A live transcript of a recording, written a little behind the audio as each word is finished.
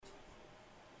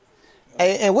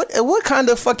And what kind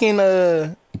of fucking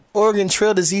Oregon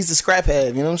Trail disease does Scrap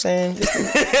have? You know what I'm saying?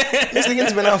 This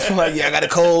nigga's been out for like, I got a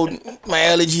cold, my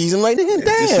allergies. I'm like, nigga,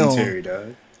 damn. Dysentery,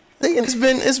 dog.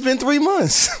 It's been 3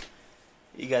 months.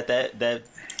 He got the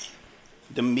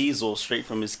measles straight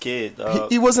from his kid,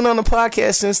 dog. He wasn't on the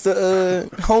podcast since the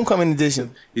homecoming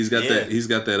edition. He's got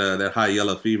that high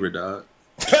yellow fever, dog.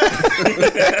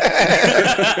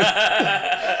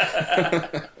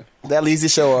 That leads the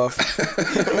show off.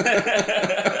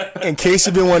 In case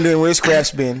you've been wondering where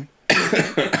Scrap's been.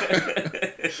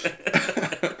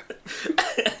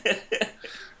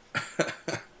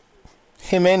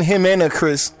 Him and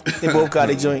Chris, they both got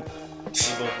a joint. They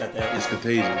both got that. It's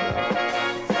contagion, dog.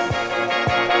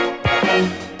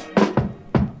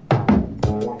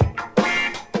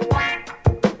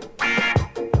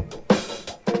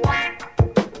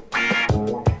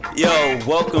 Yo,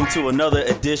 welcome to another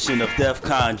edition of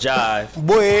DefCon Jive.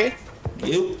 Boy.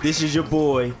 Yep. This is your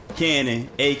boy, Cannon,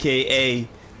 a.k.a.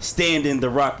 Standing the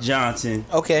Rock Johnson.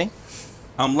 Okay.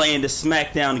 I'm laying the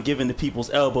smack down and giving the people's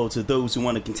elbow to those who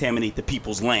want to contaminate the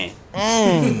people's land.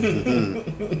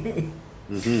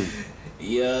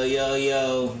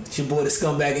 Yo. It's your boy, the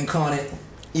scumbag incarnate.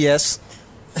 Yes.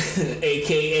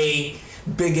 A.K.A.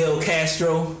 Big L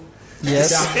Castro. Yes.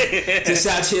 Just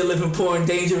out here living poor and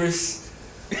dangerous.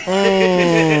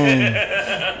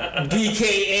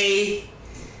 BKA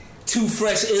Too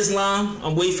Fresh Islam.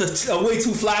 I'm way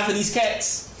too fly for these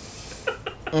cats.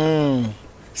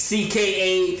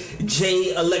 CKA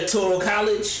J Electoral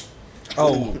College.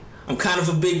 Oh. I'm kind of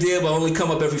a big deal, but I only come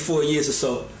up every 4 years or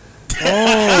so.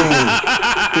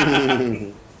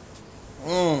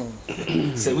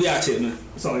 So we out here, man.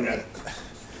 That's all I got.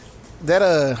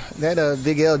 That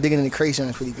Big L digging in the creation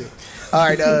is pretty good. All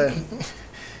right,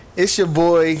 it's your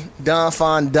boy Don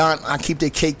Fondant. I keep the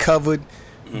cake covered.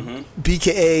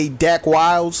 BKA Dak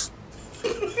Wiles.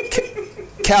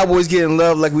 Cowboys getting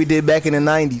love like we did back in the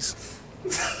 90s.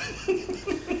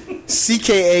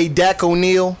 CKA Dak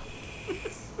O'Neal.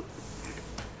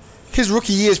 His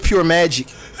rookie year is pure magic.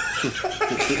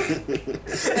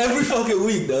 Every fucking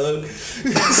week, dog.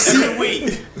 Every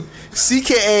week.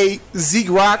 CKA Zeke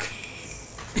Rock.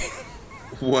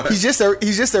 What? He's just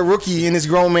a rookie in this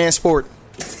grown man sport.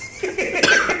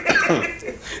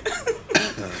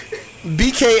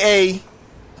 BKA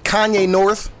Kanye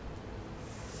North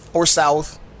or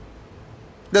South.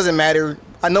 Doesn't matter.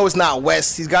 I know it's not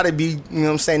West. He's got to be, you know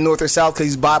what I'm saying, North or South because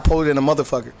he's bipolar than a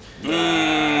motherfucker.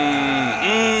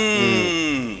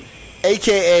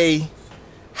 AKA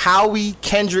Howie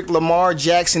Kendrick Lamar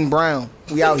Jackson Brown.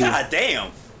 We out here. God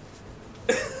damn.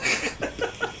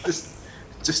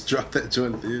 Just drop that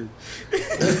joint, dude.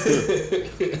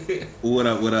 What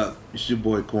up? It's your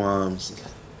boy Quams.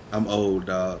 I'm old,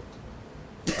 dog.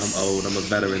 I'm old. I'm a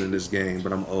veteran in this game,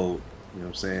 but I'm old. You know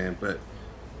what I'm saying? But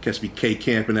catch me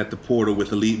K-camping at the portal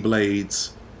with elite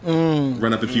blades.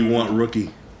 Run up if you want,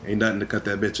 rookie. Ain't nothing to cut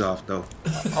that bitch off, though.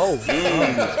 Hold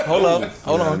on. You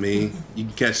know what I mean? You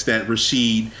can catch that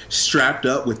Rashid strapped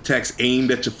up with text aimed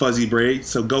at your fuzzy braids.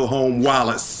 So go home,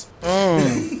 Wallace.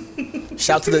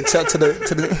 Shout to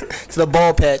the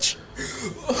ball patch.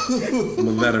 I'm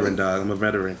a veteran, dog. I'm a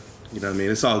veteran. You know what I mean?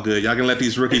 It's all good. Y'all can let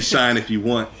these rookies shine if you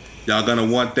want. Y'all gonna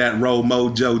want that Roll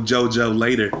Mojo Jojo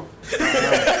later.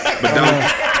 But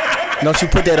don't you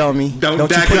put that on me. Don't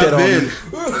dack up then.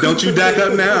 Don't you dack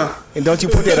up now. And don't you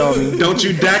put that on me. Don't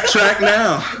you dack track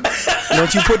now.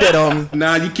 Don't you put that on me.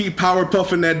 Nah, you keep power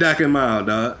puffing that dacking mile,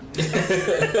 dog.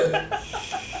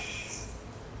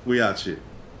 We out shit.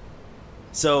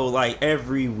 So, like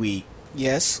every week,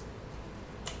 Yes,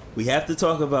 we have to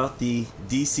talk about the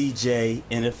DCJ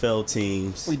NFL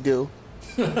teams. we do.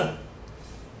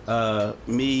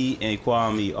 Me and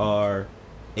Kwame are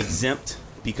exempt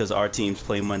because our teams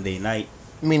play Monday night.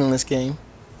 Meaningless game.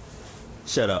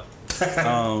 Shut up.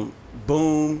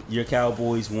 Boom, your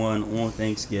Cowboys won on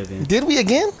Thanksgiving. Did we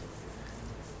again?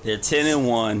 They're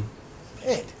 10-1.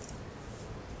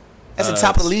 That's the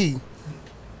top of the league.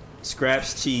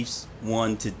 Scraps Chiefs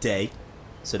won today,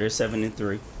 so they're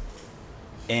 7-3.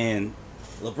 And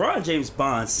LeBron James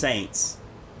Bond Saints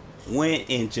went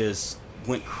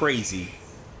crazy.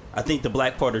 I think the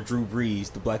black part of Drew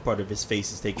Brees, the black part of his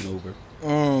face is taking over.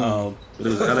 But it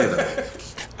was LA though.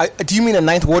 Do you mean the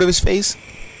ninth ward of his face?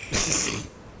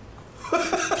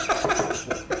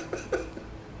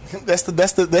 That's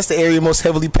the area most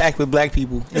heavily packed with black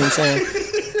people. You know what I'm saying?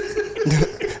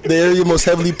 The area most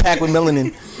heavily packed with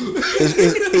melanin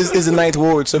is the ninth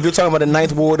ward. So if you're talking about the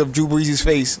ninth ward of Drew Brees'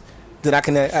 face, then I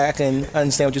can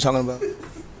understand what you're talking about.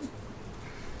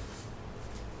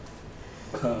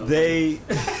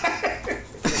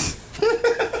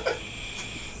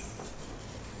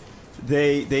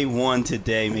 They won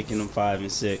today, making them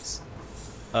 5-6.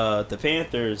 The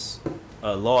Panthers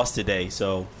lost today,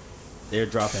 so they're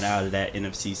dropping out of that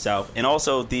NFC South. And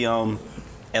also the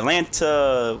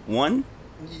Atlanta won.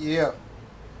 Yeah.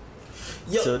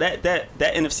 Yo, So that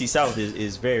NFC South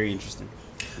is very interesting.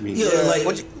 I mean, yeah, like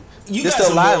you They're guys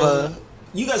still are alive, more,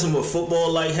 you guys are more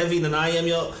football like heavy than I am,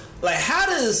 yo. Like, how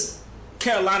does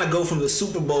Carolina go from the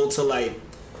Super Bowl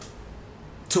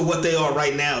to what they are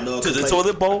right now, dog? To the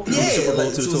toilet bowl? Yeah, Super Bowl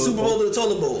like, to the Super Bowl to the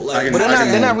toilet bowl. Like, But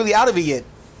they're not really out of it yet.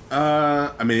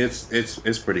 I mean,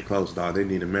 it's pretty close, dog. They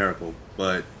need a miracle,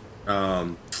 but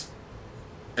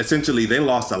essentially they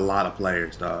lost a lot of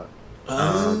players, dog.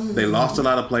 They lost a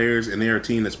lot of players, and they're a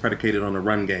team that's predicated on the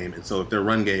run game. And so if their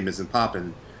run game isn't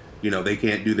popping, they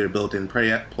can't do their built-in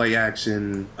play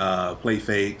action, play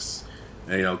fakes,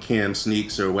 cam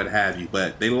sneaks or what have you.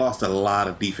 But they lost a lot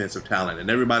of defensive talent, and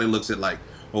everybody looks at like,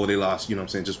 oh, they lost,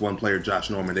 just one player, Josh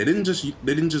Norman. They didn't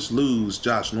just lose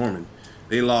Josh Norman.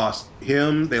 They lost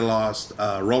him. They lost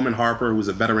Roman Harper, who's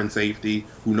a veteran safety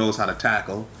who knows how to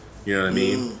tackle. You know what I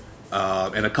mean?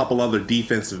 And a couple other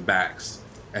defensive backs.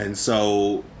 And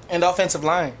so... And offensive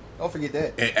line. Don't forget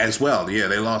that. As well. Yeah,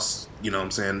 they lost,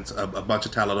 a bunch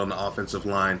of talent on the offensive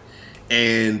line.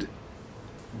 And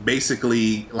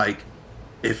basically, like,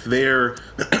 if their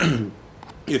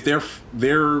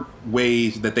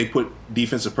ways that they put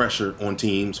defensive pressure on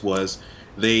teams was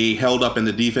they held up in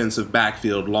the defensive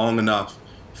backfield long enough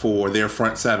for their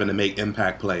front seven to make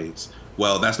impact plays.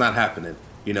 Well, that's not happening.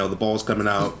 The ball's coming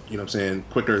out,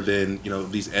 quicker than,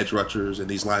 these edge rushers and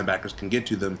these linebackers can get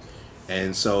to them.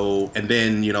 And so, and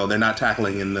then, they're not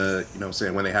tackling in the,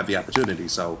 when they have the opportunity.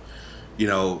 So,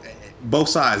 both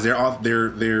sides,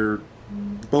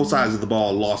 both sides of the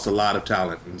ball lost a lot of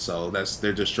talent. And so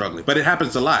they're just struggling. But it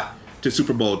happens a lot to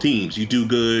Super Bowl teams. You do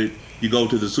good, you go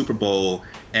to the Super Bowl,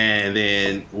 and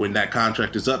then when that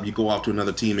contract is up, you go off to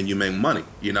another team and you make money,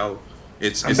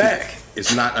 It's back.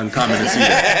 It's not uncommon to see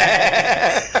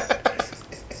that.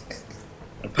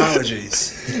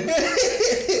 Apologies.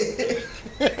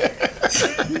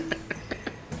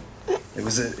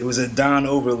 It was a Don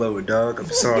overload, dog. I'm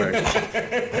sorry.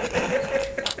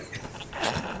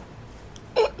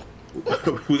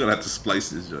 We're gonna have to splice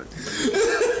this joint.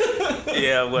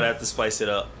 Yeah, we're gonna have to spice it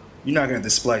up. You're not gonna have to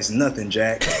splice nothing,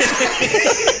 Jack.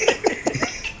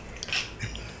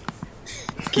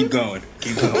 Keep going.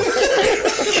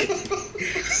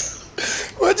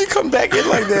 Why'd you come back in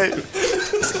like that?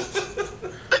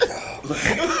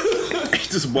 He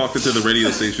just walked into the radio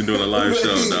station doing a live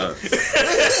show, dog.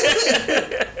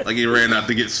 Like he ran out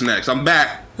to get snacks. I'm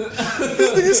back. This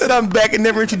nigga said I'm back and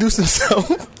never introduced himself.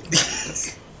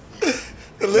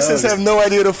 The listeners have no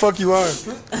idea who the fuck you are.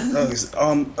 Oh, it's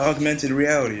augmented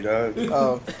reality, dog.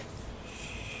 Oh.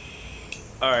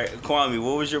 All right, Kwame,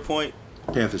 what was your point?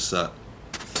 Panthers suck.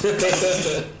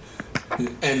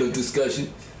 End of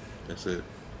discussion. That's it.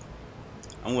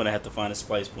 I'm gonna have to find a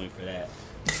splice point for that.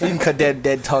 You can cut that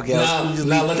dead talk out.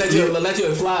 Nah, let that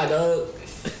joint fly, dog.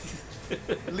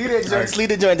 Leave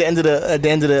the joint at the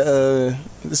end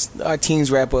of our teams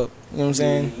wrap up. You know what I'm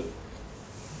saying?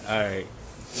 All right.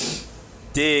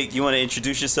 Dig, you want to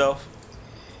introduce yourself?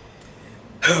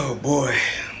 Oh boy,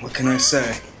 what can I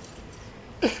say?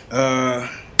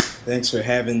 Thanks for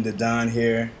having the Don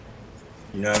here.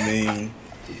 You know what I mean?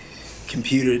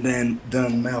 Computer done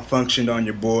malfunctioned on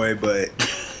your boy, but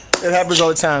It happens all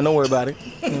the time. Don't worry about it.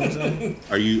 You know what I'm saying?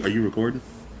 Are you recording?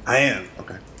 I am.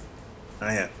 Okay.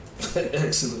 I am.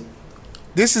 Excellent.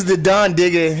 This is the Don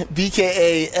Digger,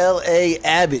 BKA L.A.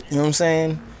 Abbott. You know what I'm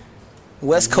saying?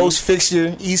 West Coast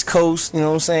fixture, East Coast. You know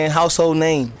what I'm saying? Household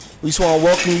name. We just want to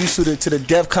welcome you to the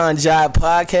DefCon Jive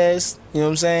podcast. You know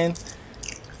what I'm saying?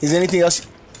 Is there anything else?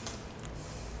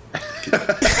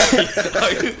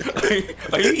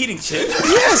 Are you eating chips?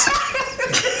 Yes.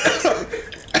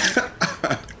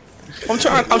 I'm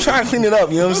trying to clean it up.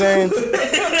 You know what I'm saying?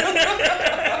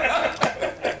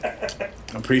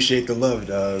 I appreciate the love,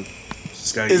 dog.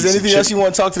 Just gotta Is eat there some anything else you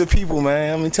want to talk to the people,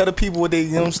 man? I mean, tell the people what they.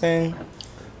 You know what I'm saying?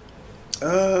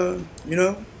 I'm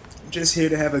just here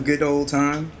to have a good old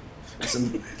time.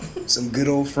 Some good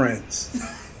old friends.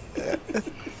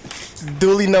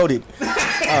 Duly noted.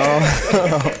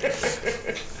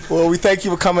 Well, we thank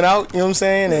you for coming out. You know what I'm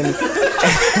saying? And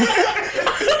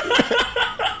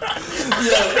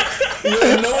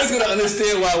no one's gonna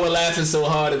understand why we're laughing so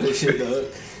hard at this shit, dog.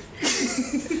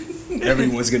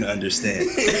 Everyone's gonna understand.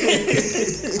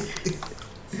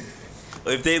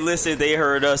 If they listened, they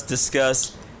heard us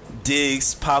discuss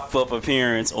Dig's pop-up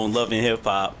appearance on Love and Hip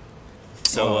Hop.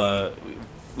 So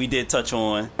we did touch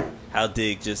on how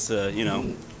Dig just, did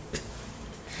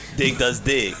Dig does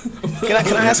dig.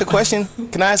 Can I ask a question?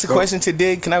 Can I ask a question to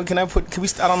Dig? Can I put? Can we?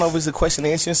 I don't know if it's a question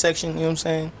and answering section. You know what I'm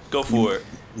saying? Go for it.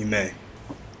 You may.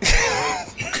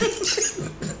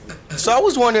 So I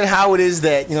was wondering how it is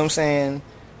that, you know what I'm saying,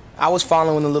 I was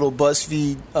following the little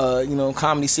BuzzFeed,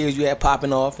 comedy series you had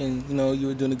popping off, and, you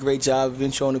were doing a great job of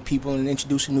introing the people and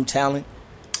introducing new talent.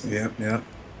 Yeah.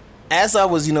 As I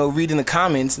was, reading the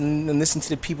comments and listening to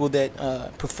the people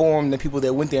that performed, the people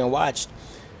that went there and watched,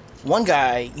 one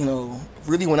guy,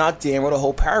 really went out there and wrote a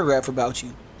whole paragraph about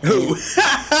you.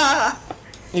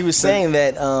 He was saying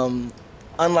that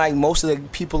unlike most of the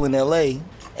people in L.A.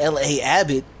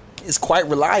 Abbott is quite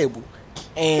reliable.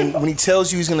 And when he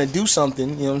tells you he's going to do something,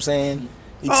 you know what I'm saying?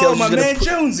 He tells my you man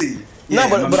Jonesy. No,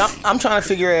 but I'm trying to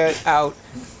figure out,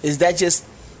 does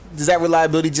that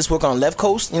reliability just work on left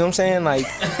coast? You know what I'm saying? Like,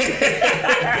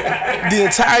 the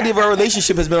entirety of our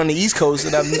relationship has been on the East Coast,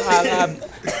 and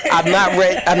I've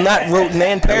not wrote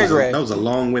nan paragraph. That was a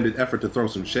long-winded effort to throw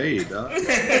some shade, dog.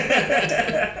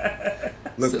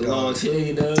 Look, It's a long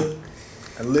shade, dog.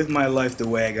 I live my life the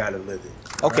way I gotta live it.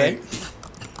 Okay. Right?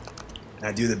 And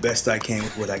I do the best I can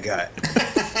with what I got.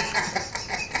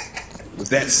 With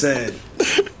that said,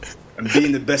 I'm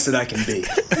being the best that I can be.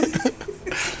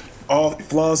 All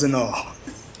flaws and all.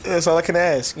 That's all I can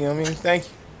ask. You know what I mean? Thank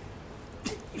you.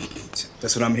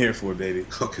 That's what I'm here for, baby.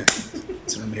 Okay.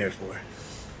 That's what I'm here for.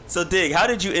 So, Dig, how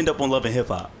did you end up on Love and Hip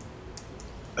Hop?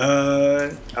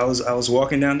 I was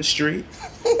walking down the street.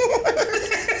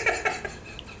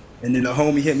 And then a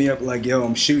homie hit me up like, yo,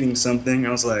 I'm shooting something. I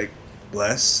was like,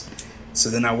 bless. So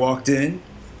then I walked in,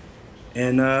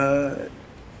 and the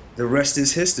rest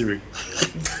is history.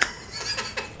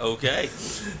 Okay.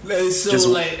 That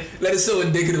is so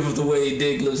indicative of the way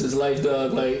Dig lives his life,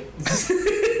 dog. Like,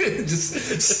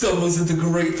 just stumbles into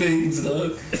great things,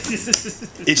 dog.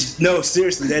 No,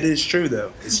 seriously, that is true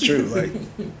though. It's true. Like,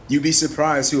 you'd be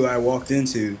surprised who I walked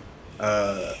into,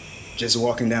 just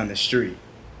walking down the street.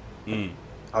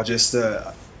 I'll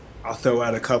throw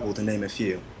out a couple to name a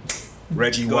few.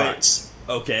 Reggie Go ahead. Watts.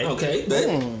 Okay. Bet.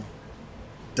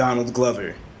 Donald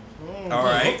Glover. All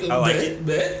right. I like it.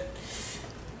 Bet.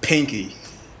 Pinky.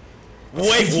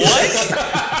 Wait,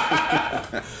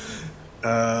 what?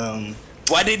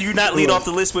 Why did you not lead off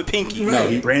the list with Pinky? No,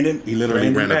 He literally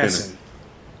ran up in Basson.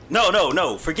 it.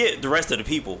 No. Forget the rest of the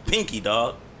people. Pinky,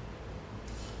 dog.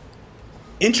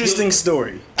 Interesting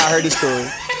story. I heard the story.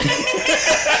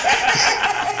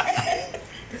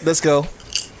 Let's go.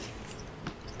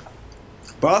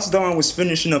 Boss Don was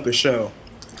finishing up a show.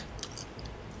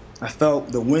 I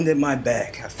felt the wind at my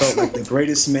back. I felt like the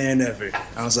greatest man ever.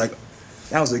 I was like,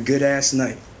 that was a good ass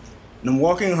night. And I'm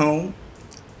walking home,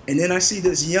 and then I see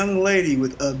this young lady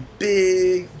with a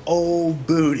big old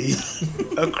booty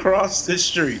across the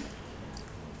street.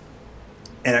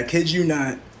 And I kid you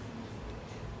not,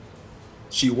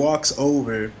 she walks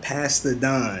over past the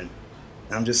Don.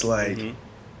 I'm just like,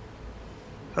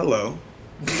 hello.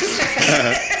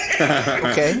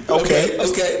 Okay.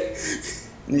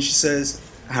 And then she says,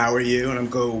 how are you? And I'm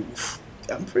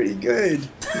pretty good.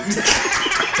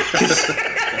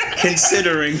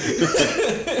 Considering.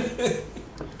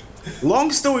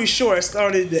 Long story short, I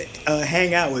started to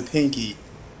hang out with Pinky.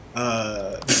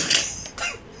 And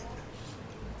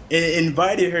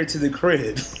invited her to the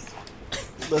crib.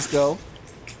 Let's go.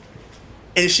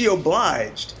 And she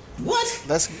obliged. What?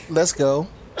 Let's go.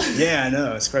 Yeah, I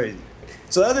know. It's crazy.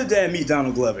 So the other day I meet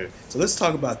Donald Glover. So let's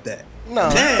talk about that. No.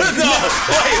 Then, Wait.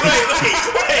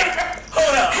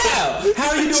 Hold up. How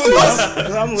are you doing this?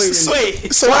 I'm leaving.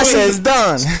 Wait. So I said it's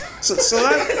done.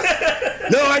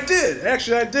 I did.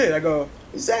 Actually, I did. I go,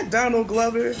 is that Donald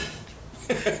Glover?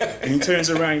 And he turns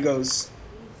around and goes,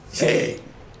 hey.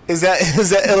 Is that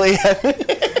LA?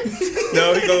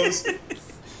 No, he goes,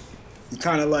 he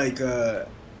kind of like,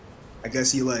 I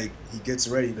guess he gets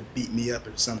ready to beat me up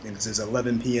or something because it's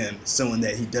 11 p.m. Someone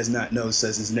that he does not know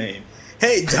says his name.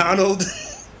 Hey, Donald.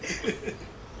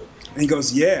 And he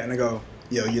goes, yeah. And I go,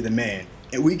 yo, you're the man.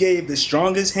 And we gave the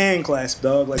strongest hand clasp,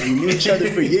 dog. Like, we knew each other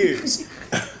for years.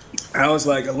 I was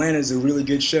like, Atlanta's a really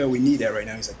good show. We need that right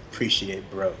now. He's like, appreciate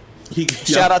it, bro.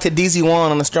 Shout out to DZ1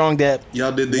 on the strong dap.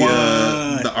 Y'all did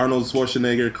the Arnold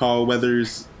Schwarzenegger, Carl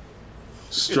Weathers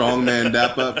strongman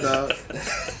dap up, dog.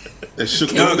 That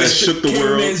shook the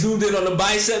world. Man zoomed in on the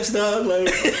biceps, dog. Like,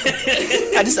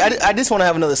 I just want to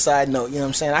have another side note. You know what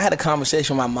I'm saying? I had a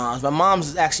conversation with my mom. My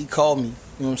mom's actually called me. You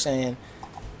know what I'm saying?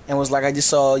 And was like, I just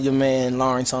saw your man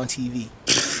Lawrence on TV.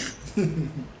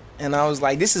 And I was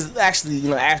like, this is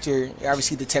actually, after I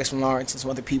received the text from Lawrence and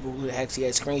some other people who actually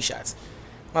had screenshots.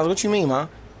 I was like, what you mean, Ma?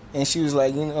 And she was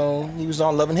like, he was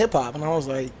on Love and Hip Hop. And I was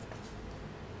like,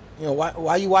 You know,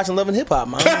 why you watching Love and Hip Hop,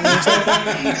 man? You know what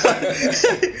I'm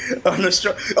saying? On the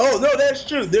show. Oh no, that's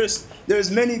true.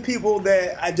 There's many people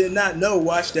that I did not know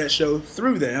watched that show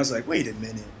through that. And I was like, wait a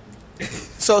minute.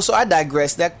 So I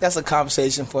digress. That's a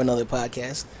conversation for another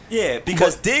podcast. Yeah,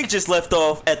 because Dig just left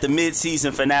off at the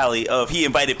mid-season finale of he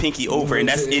invited Pinky over, and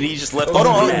he just left Hold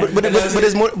off. on, but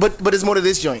there's more. But there's more to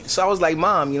this joint. So I was like,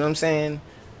 Mom, you know what I'm saying?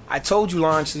 I told you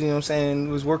Lawrence, you know what I'm saying,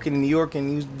 was working in New York and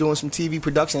he was doing some TV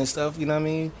production and stuff. You know what I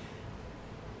mean?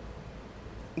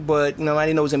 But you know, I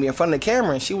didn't know it was gonna be in front of the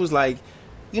camera. And she was like,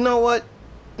 you know what?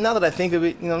 Now that I think of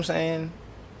it, you know what I'm saying?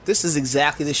 This is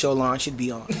exactly the show Lawrence should be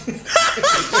on.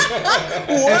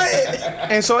 What?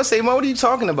 And so I say, Mom, what are you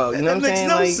talking about? You know what I'm saying?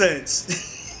 That Like, makes no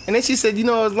sense. and then she said, you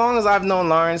know, as long as I've known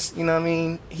Lawrence, you know what I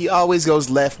mean, he always goes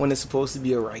left when it's supposed to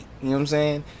be a right. You know what I'm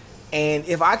saying? And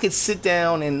if I could sit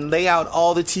down and lay out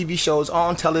all the TV shows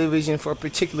on television for a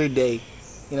particular day,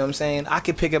 you know what I'm saying, I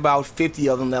could pick about 50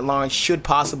 of them that Lawrence should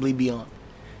possibly be on.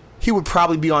 He would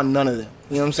probably be on none of them.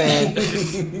 You know what I'm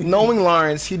saying? Knowing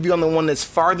Lawrence, he'd be on the one that's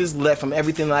farthest left from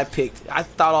everything that I picked. I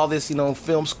thought all this, you know,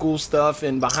 film school stuff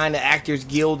and behind the Actors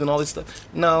Guild and all this stuff.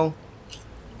 No.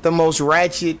 The most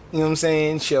ratchet, you know what I'm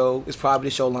saying, show is probably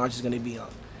the show Lawrence is going to be on.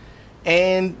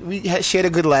 And we shared a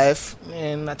good laugh,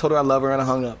 and I told her I love her, and I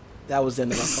hung up. That was the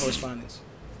end of our correspondence.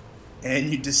 And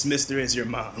you dismissed her as your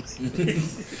mom.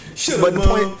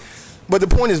 But the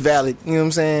point is valid, you know what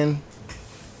I'm saying?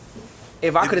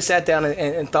 If I could have sat down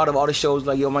and thought of all the shows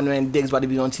like, yo, my man Diggs about to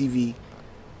be on TV,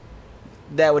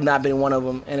 that would not have been one of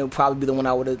them, and it would probably be the one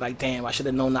I would have, like, damn, I should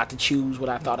have known not to choose what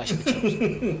I thought I should have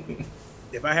chosen.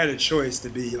 If I had a choice to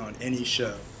be on any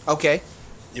show, Okay,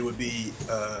 it would be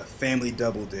Family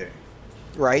Double Dare.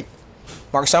 right.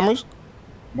 Mark Summers?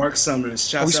 Mark Summers.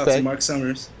 Shouts out to Respect. Mark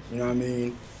Summers. You know what I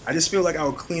mean? I just feel like I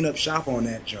would clean up shop on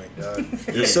that joint, dog.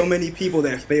 There's so many people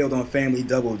that failed on Family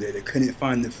Double Dare that couldn't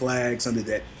find the flags under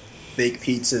that fake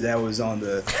pizza that was on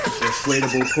the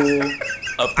inflatable pool.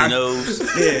 Up the nose.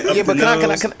 Yeah, up Yeah, but the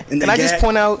nose. can I just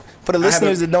point out, for the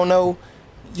listeners that don't know,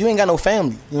 you ain't got no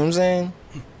family. You know what I'm saying?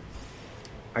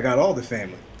 I got all the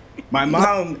family. My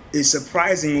mom is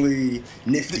surprisingly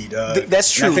nifty, dog.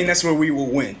 That's true. And I think that's where we will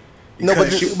win. No,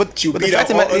 but She'll the beat fact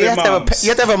out that all you other moms.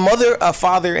 have to have a mother, a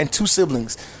father, and two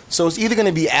siblings. So it's either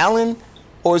gonna be Alan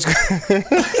or it's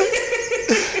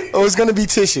or it's gonna be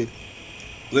Tisha.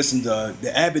 Listen, dog, the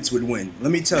Abbotts would win.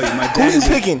 Let me tell you, my dad Who you is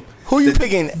picking? Who you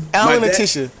picking? Alan or dad-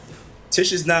 Tisha?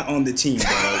 Tisha's not on the team,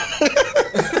 dog.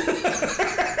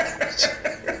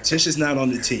 Tisha's not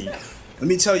on the team. Let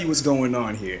me tell you what's going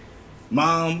on here.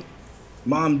 Mom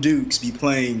Dukes be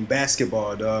playing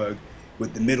basketball, dog,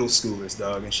 with the middle schoolers,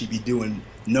 dog, and she be doing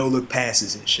no-look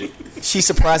passes and shit. She's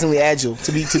surprisingly agile.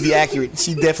 To be accurate,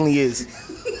 she definitely is.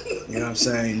 You know what I'm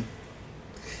saying?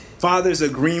 Father's a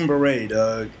Green Beret,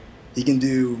 dog. He can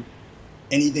do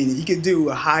anything. He can do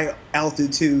a high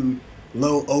altitude,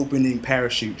 low opening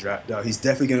parachute drop, dog. He's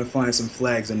definitely gonna find some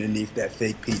flags underneath that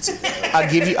fake pizza, dog.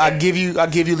 I'll give you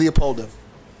Leopoldo.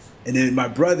 And then my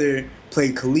brother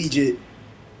played collegiate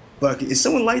bucket. Is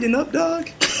someone lighting up, dog?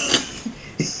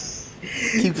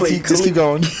 Keep going. Just keep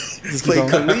going.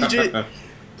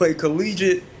 Played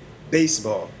collegiate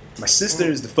baseball. My sister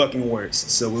is the fucking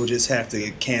worst, so we'll just have to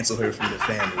cancel her from the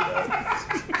family, dog.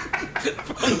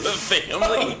 From the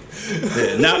family.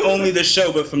 Yeah, not only the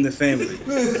show, but from the family.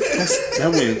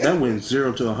 That went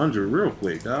 0 to 100 real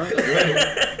quick, dog.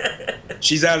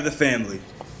 She's out of the family.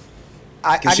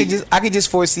 I could just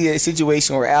foresee a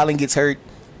situation where Alan gets hurt,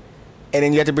 and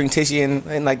then you have to bring Tisha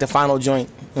in like the final joint.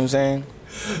 You know what I'm saying?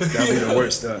 That'll be the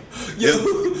worst, dog. Yo,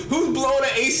 who's blowing an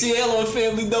ACL on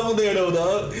Family Double Dare though,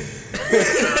 dog?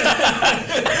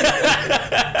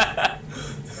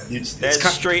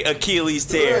 That's straight Achilles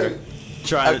tear.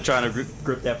 Trying to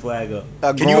grip that flag up.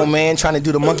 A grown man trying to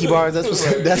do the monkey bars. That's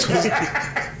what's.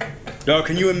 Dog,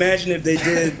 can you imagine if they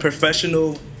did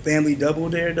professional Family Double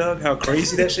Dare, dog? How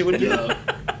crazy that shit would be.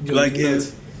 Like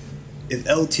if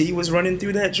LT was running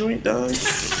through that joint, dog.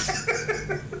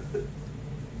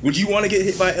 Would you want to get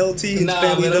hit by LT in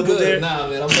Family man, Double Dare? Nah,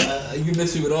 man, you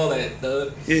miss me with all that,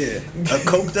 dog. Yeah, a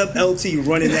coked up LT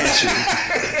running at you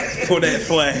for that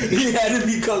flag. You had to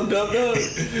be coked up, dog.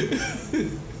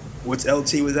 What's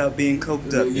LT without being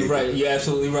coked up? You're right. You're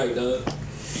absolutely right, dog.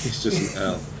 It's just an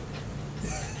L.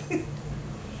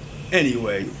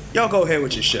 Anyway, y'all go ahead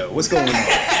with your show. What's going on?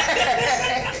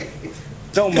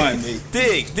 Don't mind me.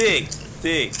 Dig.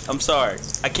 I'm sorry.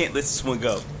 I can't let this one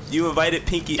go. You invited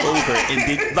Pinky over,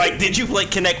 and did you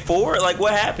connect four? Like,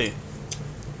 what happened?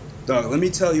 Dog, let me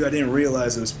tell you, I didn't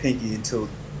realize it was Pinky until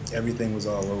everything was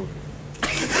all over.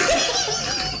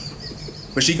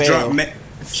 But she dropped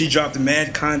She dropped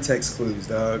mad context clues,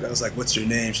 dog. I was like, "What's your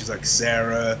name?" She's like,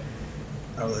 "Sarah."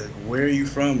 I was like, "Where are you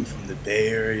from?" "From the Bay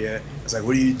Area." I was like,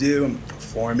 "What do you do?" "I'm a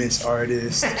performance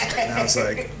artist." And I was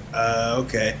like,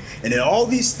 "Okay." And then all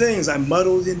these things I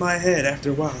muddled in my head. After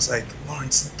a while, I was like,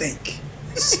 "Lawrence, think.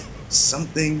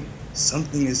 Something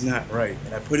is not right."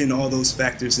 And I put in all those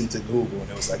factors into Google, and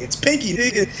it was like, "It's Pinky,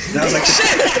 nigga." And I was like,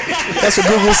 "Shit." That's what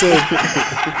Google said.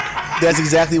 That's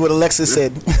exactly what Alexa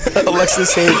said. Alexa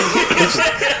said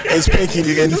it's Pinky,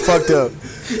 nigga, and you fucked up.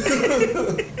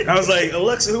 I was like,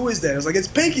 "Alexa, who is that?" I was like, "It's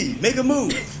Pinky. Make a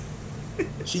move."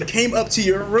 She came up to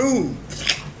your room.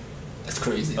 That's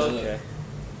crazy. Okay.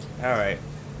 All right.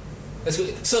 That's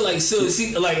so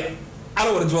she like. I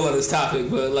don't want to dwell on this topic,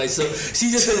 but like, so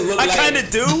she just didn't look. I like, kind of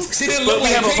do. She didn't look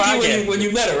like Pinky when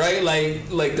you met her, right?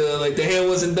 Like the hair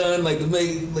wasn't done, like the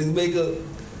makeup.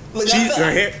 Like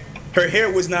her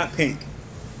hair was not pink.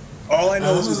 All I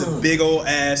know was a big old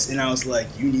ass, and I was like,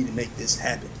 "You need to make this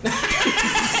happen."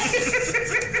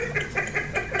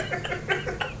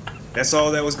 That's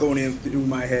all that was going in through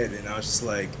my head, and I was just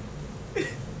like,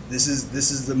 This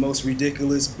is the most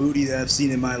ridiculous booty that I've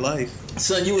seen in my life."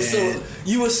 Son, you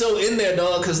were so in there,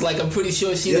 dog. Because like I'm pretty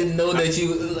sure she didn't know that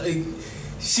you like.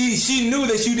 She knew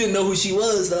that you didn't know who she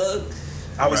was, dog.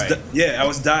 I was I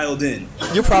was dialed in.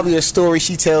 You're probably a story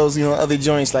she tells, other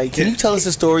joints. Like, can you tell us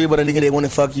a story about a nigga that want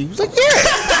to fuck you? It's like, yeah.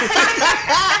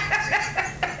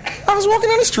 I was walking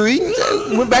down the street,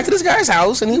 went back to this guy's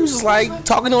house, and he was just like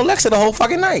talking to Alexa the whole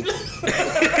fucking night.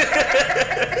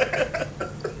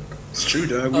 It's true,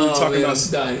 dog. We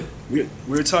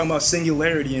were talking about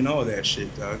singularity and all that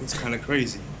shit, dog. It's kind of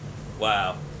crazy.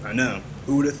 Wow. I know.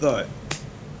 Who would have thought?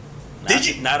 Did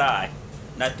you? Not I.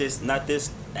 Not this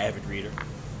avid reader.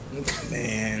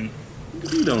 Man,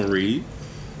 you don't read.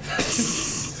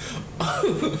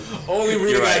 Only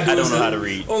reading right. I do. I don't know how to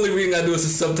read. Only reading I do is the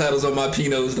subtitles on my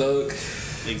Pinots, dog.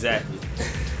 Exactly.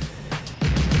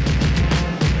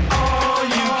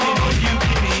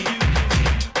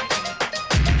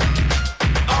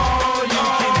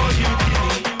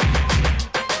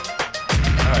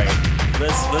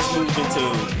 Let's move into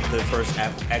the first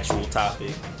actual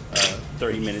topic.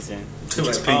 30 minutes in.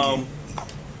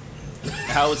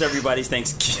 How was everybody's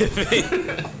Thanksgiving?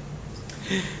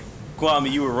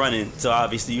 Kwame, you were running, so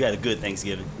obviously you had a good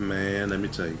Thanksgiving. Man, let me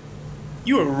tell you.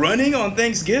 You were running on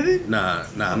Thanksgiving? Nah,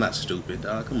 I'm not stupid,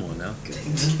 dog. Come on now.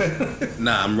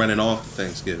 Nah, I'm running off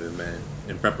Thanksgiving, man,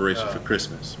 in preparation for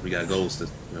Christmas. We got goals to,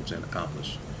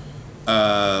 accomplish.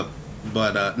 But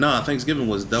Thanksgiving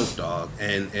was dope, dog.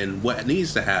 And what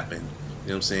needs to happen,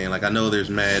 Like, I know there's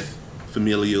mad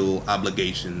familial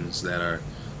obligations that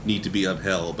need to be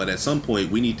upheld, but at some point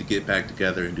we need to get back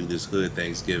together and do this hood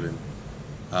Thanksgiving.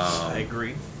 I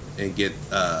agree. And get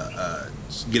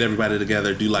everybody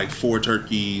together, do like 4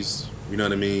 turkeys, you know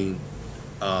what I mean?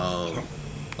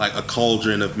 Like a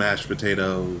cauldron of mashed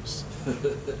potatoes.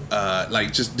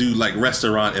 Like just do like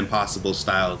restaurant Impossible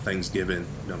style Thanksgiving,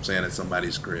 at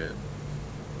somebody's crib.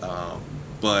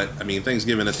 But I mean,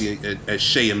 Thanksgiving at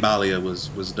Shea and Balia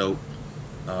was dope.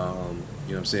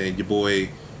 Your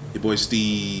boy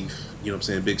Steve,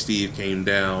 Big Steve came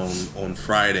down on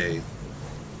Friday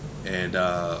and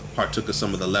partook of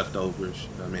some of the leftovers.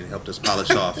 Helped us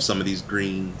polish off some of these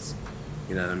greens.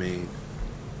 You know what I mean?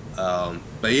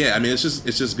 But yeah, it's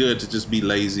just good to just be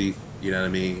lazy. You know what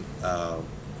I mean?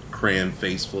 Cram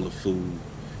face full of food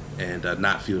and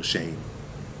not feel shame.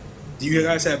 Do you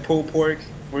guys have pulled pork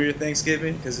for your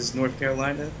Thanksgiving? Because it's North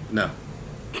Carolina. No,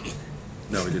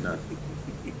 we did not.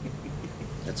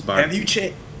 That's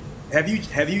barbecue. Have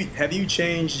you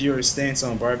changed your stance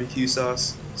on barbecue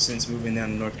sauce since moving down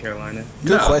to North Carolina?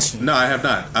 Good question. No, I have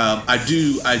not. I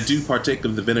do partake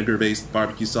of the vinegar-based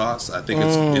barbecue sauce. I think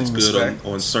it's good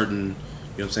on certain,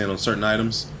 on certain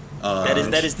items.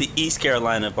 That is the East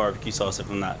Carolina barbecue sauce, if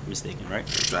I'm not mistaken, right?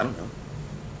 I don't know.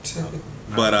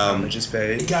 But just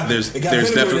pay. There's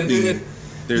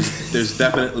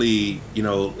definitely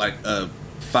like a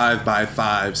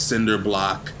 5x5 cinder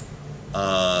block,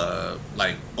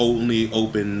 like only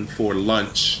open for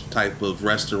lunch type of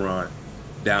restaurant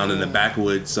down in the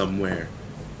backwoods somewhere,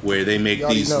 where they make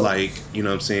these like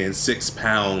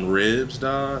 6-pound ribs,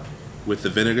 dog, with the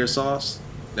vinegar sauce.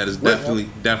 That is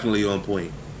definitely on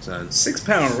point, son.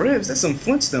 6-pound ribs? That's some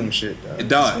Flintstone shit,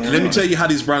 dog. Let me tell you how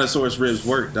these brontosaurus ribs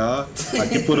work, dog.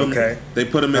 Like you put them, they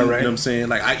put them in. Right.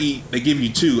 Like they give you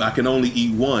 2. I can only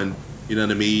eat 1. You know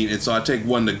what I mean? And so I take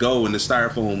 1 to go in the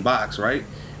styrofoam box, right?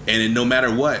 And then no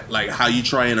matter what, like how you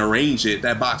try and arrange it,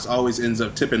 that box always ends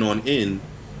up tipping on in.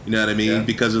 You know what I mean? Yeah.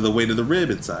 Because of the weight of the rib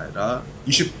inside, dog.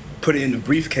 You should put it in the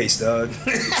briefcase, dog.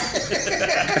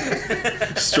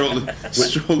 Strolling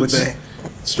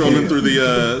Strolling through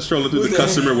the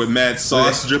customer with mad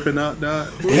sauce dripping out, dog.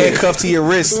 Handcuffed to your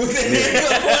wrist.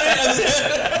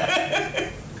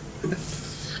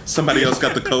 Somebody else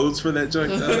got the codes for that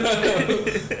joint, dog.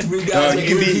 3 guys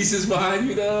with pieces behind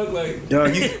you, dog. Like,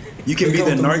 dog, you can be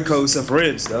the narcos of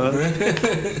ribs, dog.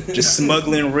 Just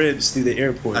smuggling ribs through the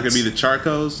airport. I could be the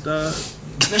charcos, dog.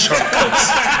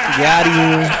 Got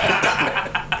him.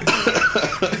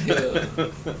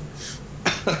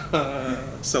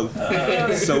 So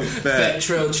Fat fat.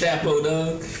 Trail Chapo,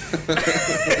 dog.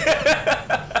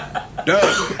 Dog,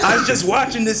 I was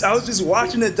just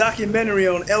watching a documentary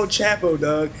on El Chapo,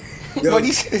 dog. Yo,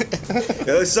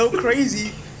 it's so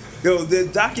crazy. Yo, the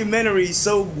documentary is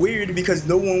so weird because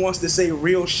no one wants to say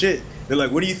real shit. They're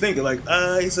like, what do you think? They're like,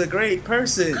 he's a great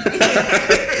person.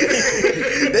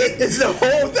 It's a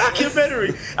whole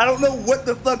documentary. I don't know what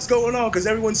the fuck's going on because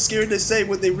everyone's scared to say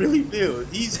what they really feel.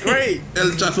 He's great.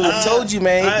 El Chapo. I told you,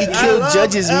 man. He killed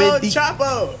judges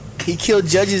He killed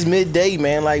judges midday,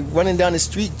 man. Like running down the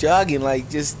street jogging, like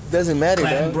just doesn't matter.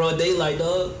 Cracking broad daylight,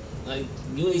 dog. Like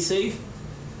you ain't safe.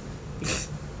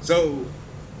 So,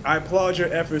 I applaud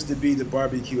your efforts to be the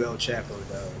barbecue El Chapo,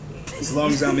 dog. As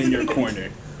long as I'm in your corner.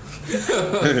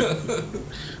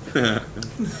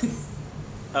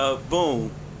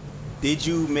 Boom. Did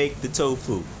you make the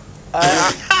tofu?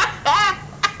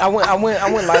 I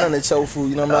went light on the tofu.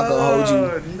 You know, I'm not gonna hold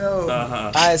you. No.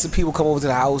 I had some people come over to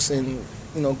the house, and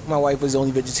you know, my wife was the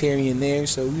only vegetarian there,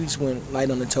 so we just went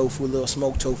light on the tofu, a little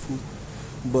smoked tofu.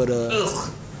 But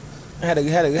I had a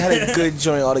good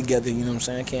joint altogether. You know what I'm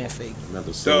saying? I can't fake.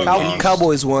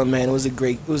 Cowboys won, man. It was a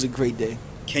great day.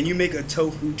 Can you make a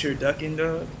tofu turducken,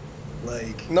 dog?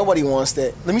 Like nobody wants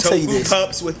that. Let me tell you this. Tofu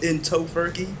pups within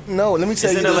tofurkey? No, let me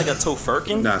tell you. Isn't it like a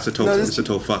tofurkin? Nah, it's a tofu. It's a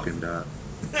tofucking, dog.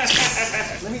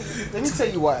 Let me tell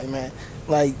you why, man.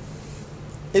 Like,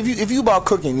 if you about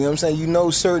cooking, you know what I'm saying. You know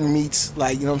certain meats,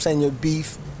 like you know what I'm saying. Your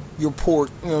beef, your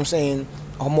pork, you know what I'm saying,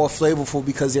 are more flavorful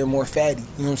because they're more fatty. You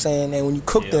know what I'm saying. And when you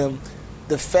cook them,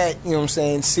 the fat, you know what I'm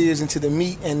saying, sears into the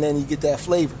meat, and then you get that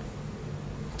flavor.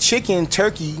 Chicken,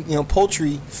 turkey, you know,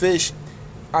 poultry, fish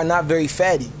are not very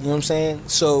fatty, you know what I'm saying?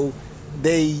 So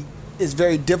it's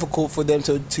very difficult for them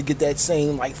to get that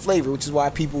same like flavor, which is why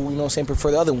people, you know what I'm saying,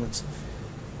 prefer the other ones.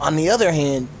 On the other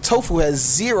hand, tofu has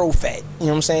zero fat, you know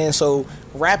what I'm saying? So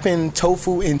wrapping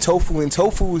tofu in tofu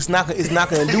is not going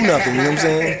to do nothing, you know what I'm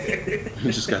saying?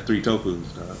 You just got 3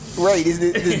 tofus, dog. Right,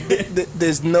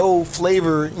 there's no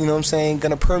flavor, you know what I'm saying,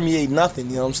 going to permeate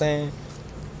nothing, you know what I'm saying?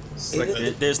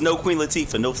 There's no Queen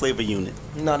Latifah, no flavor unit.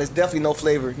 No, there's definitely no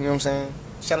flavor, you know what I'm saying?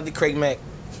 Shout out to Craig Mack.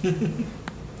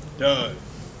 Dog,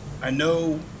 I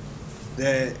know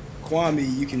that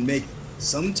Kwame, you can make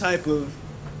some type of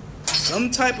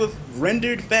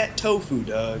rendered fat tofu,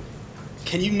 dog.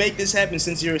 Can you make this happen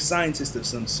since you're a scientist of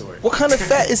some sort? What kind of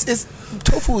fat is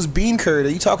tofu? Is bean curd?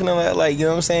 Are you talking about like you know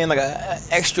what I'm saying, like a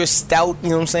extra stout, you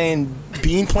know what I'm saying,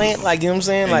 bean plant, like you know what I'm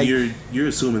saying, and like you're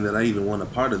assuming that I even want a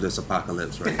part of this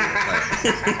apocalypse right now.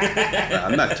 Like,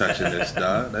 I'm not touching this,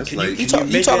 dog. That's like you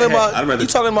talking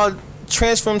about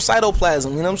transform cytoplasm.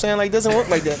 You know what I'm saying? Like it doesn't work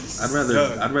like that.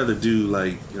 I'd rather do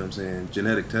like you know what I'm saying,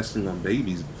 genetic testing on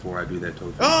babies before I do that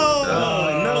tofu.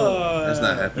 No, that's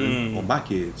not happening on my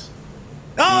kids.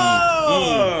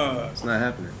 It's not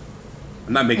happening.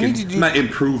 I'm not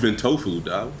improving tofu,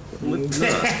 dog. What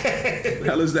the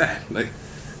hell is that? Like,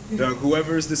 dog,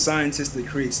 whoever is the scientist that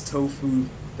creates tofu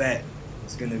fat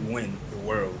is gonna win the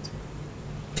world.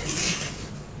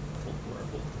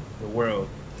 The world.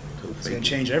 It's gonna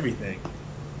change everything.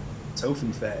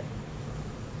 Tofu fat.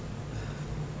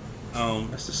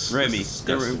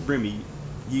 Remy,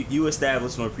 you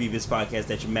established on a previous podcast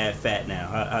that you're mad fat now.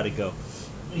 How'd it go?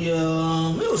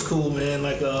 Yeah, it was cool, man.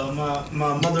 Like my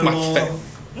mother-in-law, like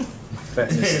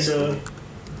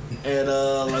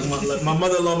my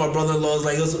mother-in-law, my brother-in-law,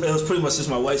 like it was pretty much just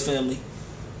my wife's family.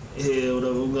 Yeah,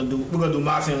 whatever. We're gonna do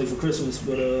my family for Christmas,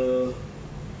 but it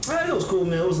was cool,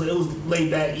 man. It was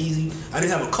laid back, easy. I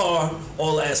didn't have a car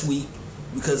all last week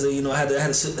because you know I had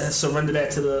to surrender that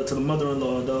to the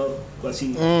mother-in-law, dog. While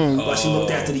she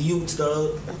looked after the youths,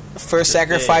 dog. First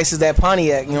sacrifice is that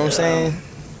Pontiac. You know what I'm saying?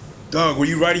 Dog, were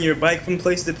you riding your bike from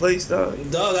place to place, dog?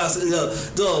 Dog,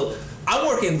 I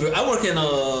work in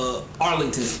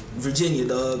Arlington, Virginia,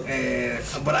 dog,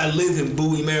 but I live in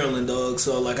Bowie, Maryland, dog.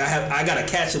 So like I gotta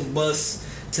catch a bus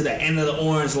to the end of the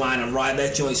Orange Line and ride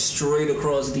that joint straight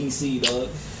across DC, dog.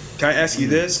 Can I ask you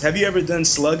this? Have you ever done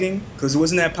slugging? Because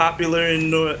wasn't that popular in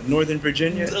Northern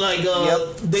Virginia? Like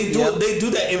they do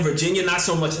that in Virginia, not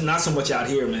so much out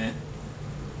here, man.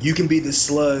 You can be the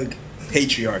slug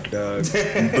patriarch, dog,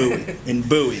 in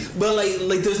Bowie. But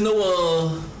like there's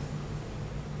no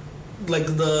like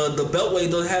the Beltway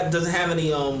doesn't have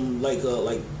any like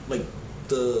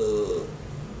the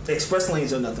express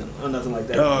lanes or nothing like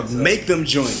that. Dog, make them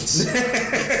joints.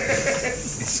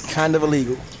 It's kind of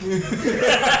illegal.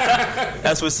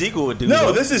 That's what Sequel would do. No,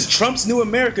 though. this is Trump's new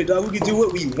America, dog. We can do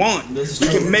what we want. We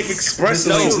can make express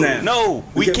lanes now. No,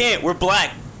 we can't. We're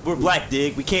black. We're black,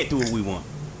 dig. We can't do what we want.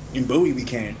 In Bowie, we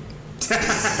can.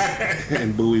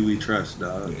 And Bowie we trust,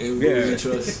 dog. And Bowie we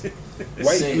trust.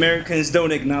 White Sam. Americans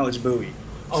don't acknowledge Bowie.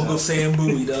 Uncle Sam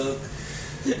Bowie, dog.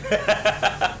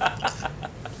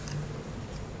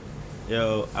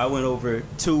 Yo, I went over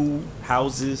 2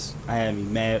 houses. I had me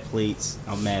mad plates.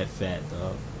 I'm mad fat,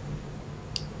 dog.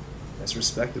 That's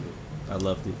respectable. I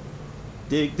loved it.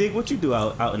 Dig, what you do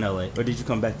out in LA? Or did you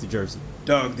come back to Jersey?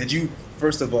 Dog,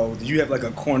 first of all, did you have like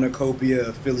a cornucopia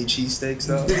of Philly cheesesteaks,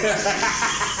 dog?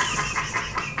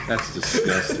 That's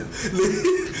disgusting.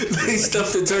 They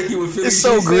stuffed the turkey with Philly It's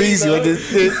so cheesesteaks, greasy. dog.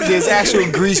 Like there's actual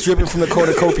grease dripping from the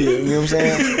cornucopia. You know what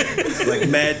I'm saying? Like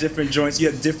mad different joints. You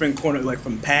have different like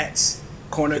from Pat's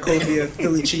cornucopia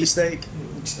Philly cheesesteak.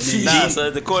 Nah, so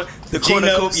the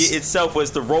cornucopia itself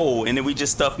was the roll, and then we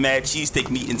just stuffed mad cheesesteak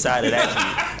meat inside of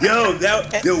that.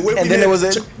 And then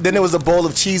there was a bowl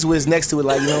of cheese whiz next to it.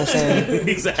 Like, you know what I'm saying?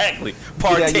 Exactly.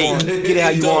 Get it how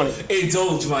you want it.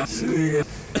 Indulge, my.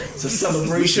 It's a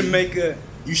celebration.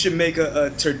 You should make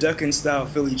a turducken style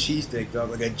Philly cheesesteak,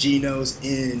 dog, like a Geno's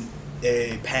in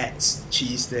a Pat's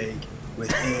cheesesteak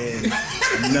within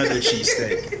another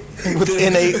cheesesteak.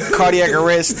 Within a cardiac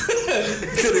arrest.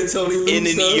 In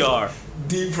an ER.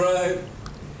 Deep fried.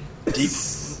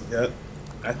 Yep.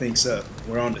 I think so.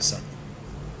 We're on to something.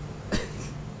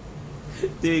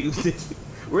 Dig,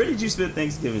 where did you spend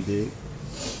Thanksgiving, Dig?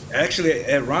 Actually,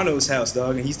 at Ronno's house,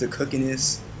 dog, and he's the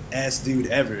cookingest ass dude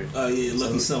ever. Oh yeah,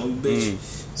 lucky son, bitch.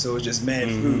 So it's just mad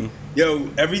food. Yo,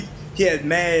 he had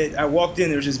mad. I walked in,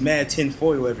 there was just mad tin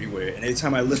foil everywhere, and every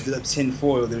time I lifted up tin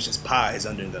foil, there was just pies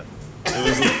under them.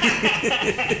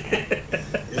 It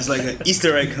was like an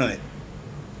Easter egg hunt,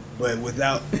 but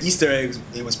without Easter eggs,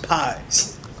 it was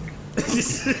pies. It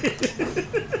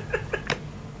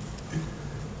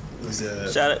was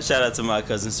Shout out to my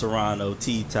cousin Serrano,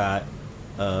 T-Tot,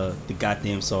 the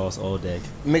goddamn sauce all day.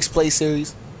 Mixed play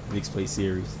series. Mixed play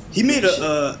series. He made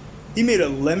a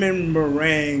lemon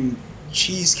meringue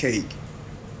cheesecake.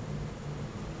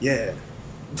 Yeah.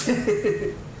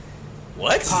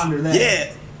 What? Ponder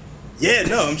that. Yeah,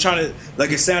 no, I'm trying to, like,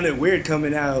 it sounded weird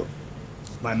coming out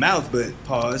my mouth, but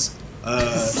pause.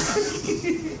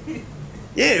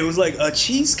 Yeah, it was like a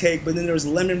cheesecake, but then there was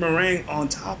lemon meringue on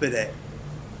top of that.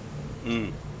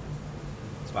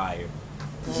 It's fire.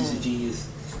 He's a genius.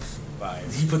 Fire.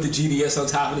 He put the GDS on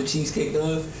top of the cheesecake,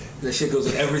 dog. That shit goes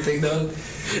with everything, dog.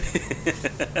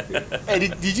 Hey,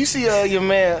 did you see your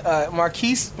man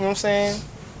Marquise? You know what I'm saying?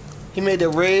 He made the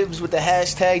ribs with the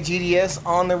hashtag GDS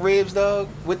on the ribs, dog,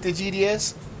 with the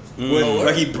GDS.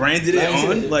 Like he branded it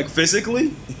on, like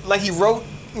physically? Like he wrote,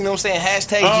 you know what I'm saying,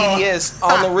 hashtag GDS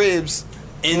on the ribs.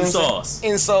 In sauce.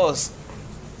 In sauce.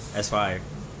 That's fire.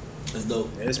 That's dope.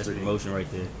 That's That's pretty. promotion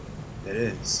right there. It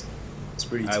is. It's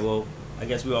pretty. All right, well, I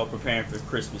guess we're all preparing for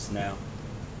Christmas now.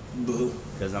 Boo.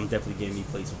 Because I'm definitely getting me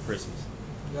plates for Christmas.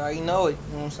 You already know it.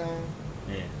 You know what I'm saying?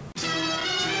 Yeah.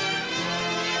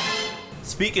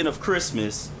 Speaking of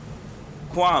Christmas,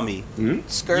 Kwame,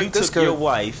 Skirt, you good took skirt. your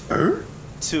wife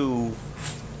to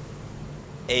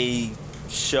a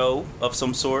show of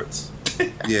some sorts.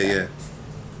 Yeah.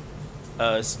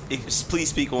 Please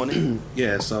speak on it.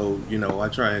 Yeah, so, I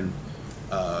try and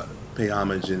pay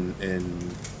homage and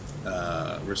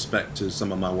respect to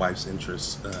some of my wife's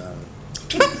interests.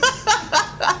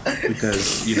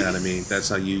 Because, you know what I mean, that's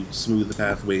how you smooth the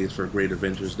pathways for great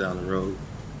adventures down the road.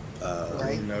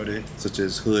 Right. Noted. Such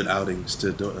as hood outings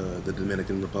to the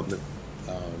Dominican Republic.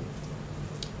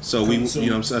 So we,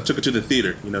 I took her to the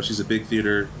theater. She's a big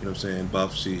theater,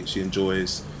 buff. She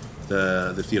enjoys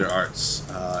the theater arts,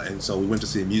 and so we went to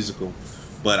see a musical.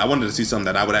 But I wanted to see something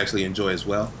that I would actually enjoy as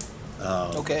well.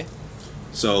 Okay.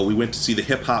 So we went to see the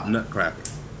Hip Hop Nutcracker,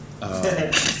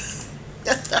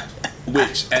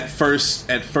 which at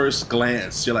first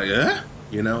glance you're like,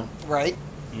 Right.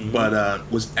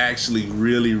 but was actually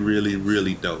really, really,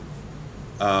 really dope.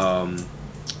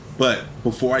 But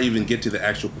before I even get to the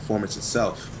actual performance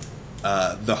itself,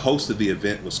 the host of the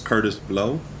event was Curtis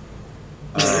Blow,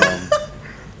 and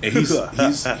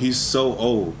he's so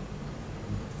old.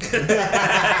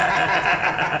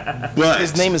 But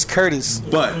His name is Curtis.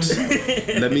 But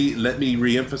let me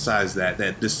reemphasize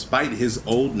that despite his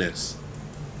oldness,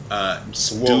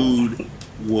 dude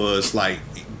was like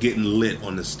getting lit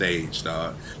on the stage,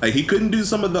 dog. Like he couldn't do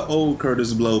some of the old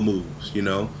Curtis Blow moves, you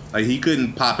know. Like he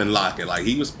couldn't pop and lock it. Like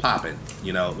he was popping,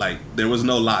 you know. Like there was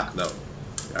no lock though.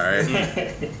 All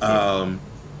right.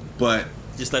 But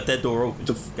just left that door open.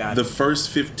 The first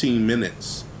 15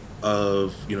 minutes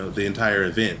of the entire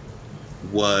event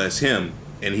was him,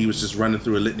 and he was just running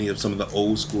through a litany of some of the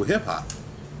old school hip hop,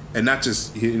 and not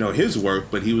just his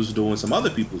work, but he was doing some other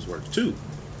people's work too.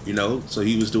 So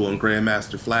he was doing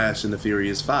Grandmaster Flash and the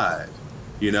Furious Five.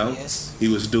 Yes. He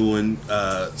was doing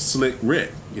Slick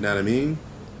Rick. You know what I mean?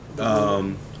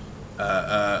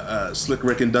 Slick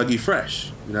Rick and Dougie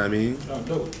Fresh. You know what I mean? Oh,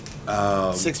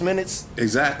 dope. 6 minutes.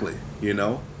 Exactly.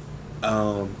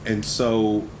 And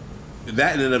so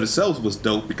that in and of itself was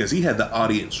dope because he had the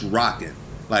audience rocking.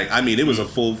 Like, I mean, it was a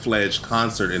full-fledged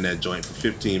concert in that joint for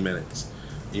 15 minutes.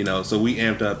 So we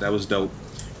amped up. That was dope.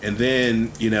 And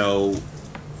then,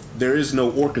 there is no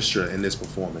orchestra in this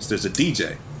performance. There's a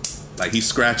DJ. Like, he's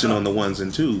scratching on the ones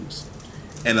and twos.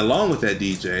 And along with that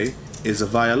DJ is a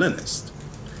violinist.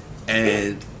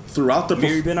 And throughout the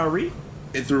Mary Ben-Ari?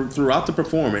 throughout the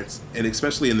performance, and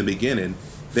especially in the beginning,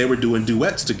 they were doing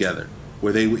duets together,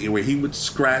 where he would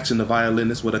scratch and the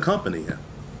violinist would accompany him.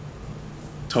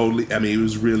 Totally, I mean, it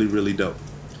was really, really dope.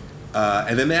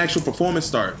 And then the actual performance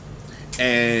started.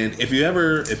 And if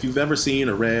you've ever seen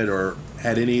or read or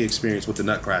had any experience with the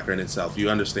Nutcracker in itself, you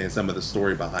understand some of the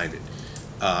story behind it.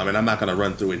 And I'm not going to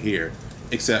run through it here,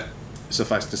 except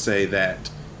suffice to say that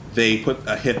they put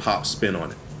a hip hop spin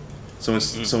on it. So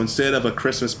instead of a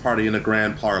Christmas party in a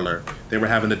grand parlor, they were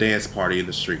having a dance party in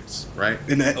the streets, right?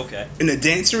 In a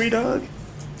dancery, dog?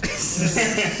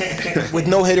 With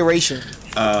no hateration.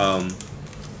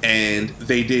 And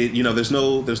they did, there's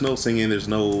no singing, there's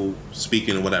no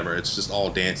speaking or whatever. It's just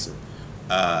all dancing.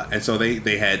 And so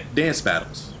they had dance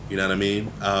battles, you know what I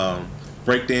mean?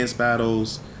 Break dance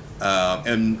battles.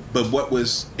 But what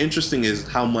was interesting is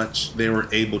how much they were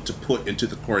able to put into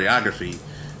the choreography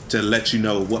to let you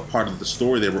know what part of the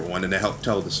story they were on and to help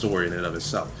tell the story in and of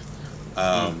itself.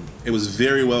 It was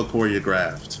very well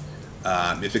choreographed.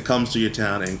 If it comes to your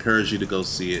town, I encourage you to go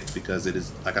see it because it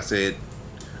is, like I said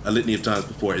a litany of times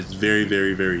before, it's very,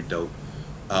 very, very dope.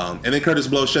 And then Curtis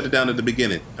Blow shut it down at the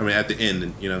beginning. I mean, at the end,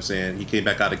 you know what I'm saying? He came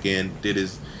back out again, did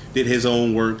his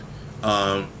own work,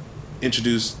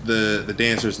 introduced the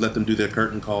dancers, let them do their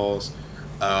curtain calls.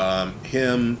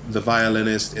 Him, the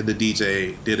violinist, and the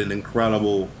DJ did an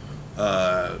incredible,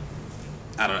 I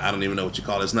don't even know what you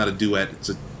call it. It's not a duet. It's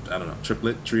a,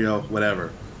 triplet, trio,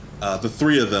 whatever. The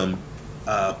three of them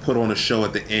put on a show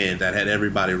at the end that had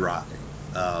everybody rocking.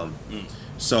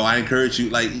 So I encourage you,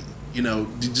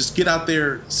 just get out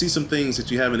there, see some things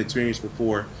that you haven't experienced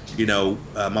before.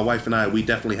 My wife and I, we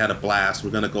definitely had a blast.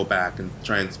 We're going to go back and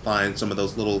try and find some of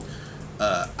those little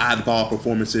oddball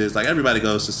performances. Like everybody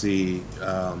goes to see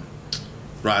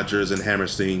Rodgers and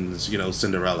Hammerstein's,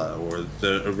 Cinderella or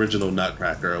the original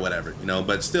Nutcracker or whatever,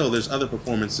 But still, there's other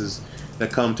performances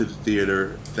that come to the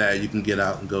theater that you can get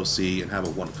out and go see and have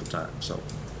a wonderful time. So,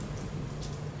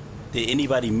 did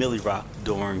anybody Millie rock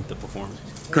during the performance?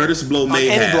 Curtis Blow may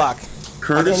On any have. block.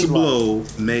 Curtis Blow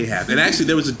may have. And actually,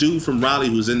 there was a dude from Raleigh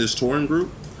who's in this touring group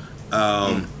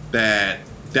that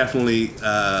definitely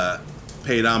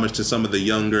paid homage to some of the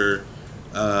younger,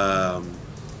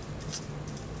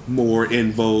 more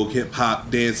in vogue hip hop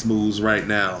dance moves right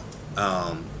now.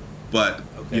 But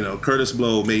Curtis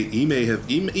Blow he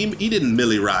didn't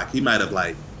Millie rock. He might have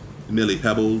like Millie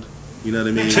pebbled. You know what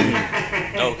I mean?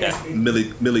 Okay.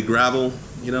 Millie gravel.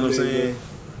 You know what I'm saying?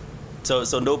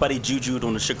 So nobody jujued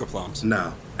on the sugar plums?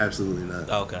 No, absolutely not.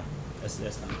 Oh, okay. That's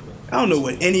not cool. I don't know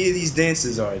what any of these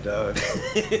dances are, dog.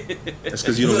 That's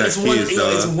because you don't got kids,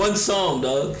 dog. It's one song,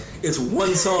 dog. It's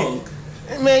one song.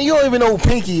 Man, you don't even know who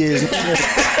Pinky is.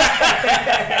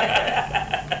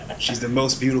 She's the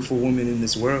most beautiful woman in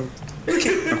this world.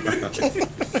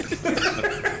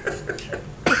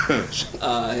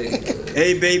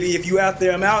 Hey, baby, if you out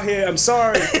there, I'm out here. I'm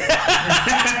sorry.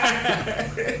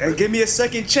 And give me a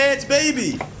second chance,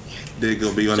 baby. They're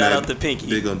gonna be on Shout that. out to Pinky.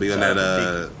 They're gonna be on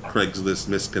that Craigslist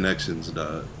misconnections,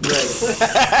 dog.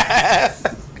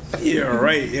 Yeah,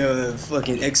 right.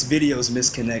 Fucking X videos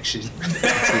misconnection.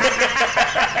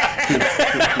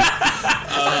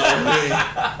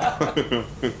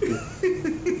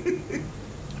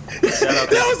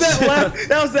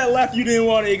 That was that laugh you didn't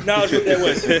want to acknowledge what that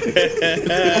was.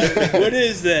 What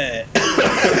is that?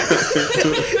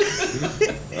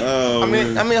 I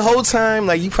mean, the whole time,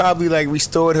 like, you probably, like,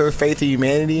 restored her faith in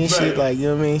humanity and shit. Right. Like, you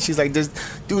know what I mean? She's like, this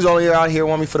dudes only out here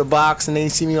want me for the box, and they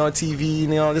see me on TV,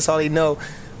 and that's all they know.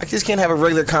 I just can't have a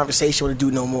regular conversation with a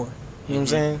dude no more. You know what I'm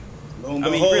saying? Lo and I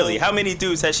mean, behold, really, how many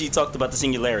dudes has she talked about the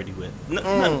singularity with?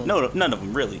 None of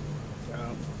them, really.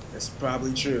 That's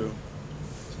probably true.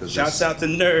 'Cause Shouts out to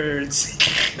nerds.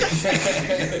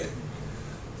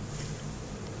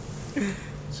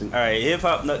 All right, Hip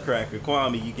Hop Nutcracker.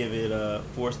 Kwame, you give it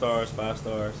 4 stars, 5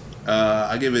 stars?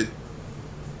 I give it.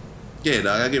 Yeah,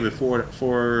 dog. I give it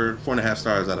 4.5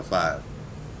 stars out of 5.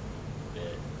 Yeah.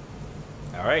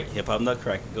 All right, Hip Hop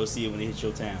Nutcracker. Go see it when it hits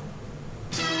your town.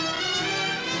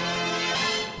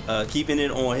 Keeping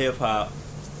it on hip hop,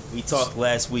 we talked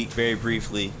last week very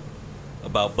briefly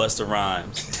about Busta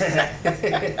Rhymes.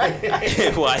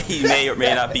 Why he may or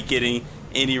may not be getting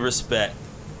any respect.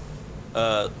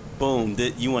 Boom,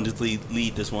 you wanted to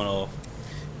lead this one off.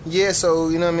 Yeah, so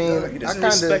you know what I mean. He doesn't I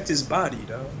respect his body,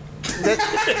 though.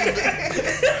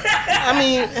 I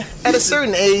mean, at a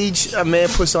certain age, a man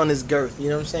puts on his girth. You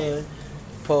know what I'm saying?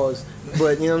 Pause.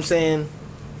 But you know what I'm saying.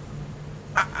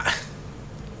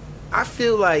 I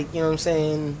feel like, you know what I'm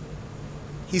saying,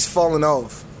 he's falling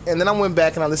off. And then I went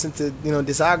back and I listened to,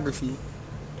 discography,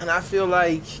 and I feel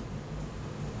like,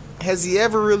 has he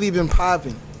ever really been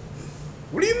popping?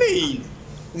 What do you mean?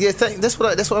 Yeah, that's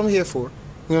what I'm here for.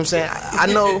 You know what I'm saying?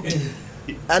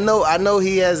 I know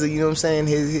he has a, you know what I'm saying,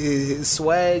 his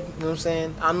swag, you know what I'm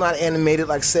saying? I'm not animated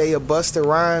like, say, a Busta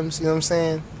Rhymes, you know what I'm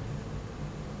saying?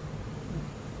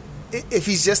 If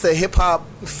he's just a hip hop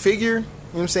figure,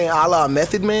 you know what I'm saying, a la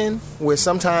Method Man, where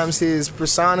sometimes his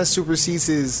persona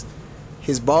supersedes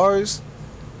his bars,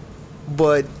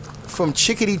 but from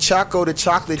Chickadee Choco to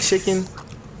Chocolate Chicken, you know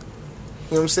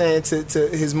what I'm saying, to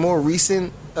his more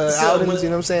recent albums, you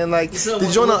know what I'm saying, like the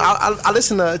joint. I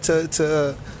listened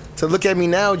to Look at Me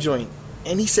Now joint,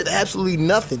 and he said absolutely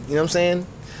nothing. You know what I'm saying?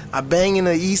 I bang in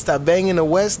the East, I bang in the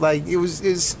West. Like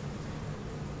he's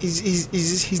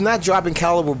not dropping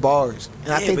caliber bars,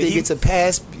 and I think he gets a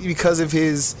pass because of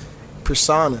his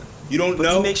persona. You don't but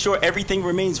know. He makes sure everything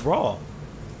remains raw.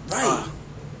 Right.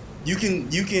 You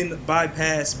can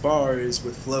bypass bars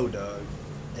with flow, dog.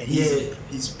 And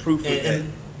he's proof of that.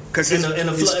 Because his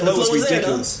flow is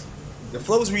ridiculous. The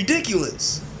flow is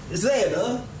ridiculous. It's there,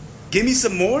 though. Give me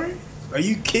some more? Are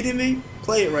you kidding me?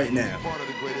 Play it right now. Part of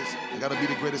the greatest. I gotta be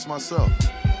the greatest myself.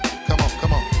 Come on.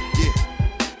 Yeah.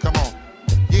 Come on.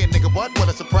 Yeah, nigga, what? What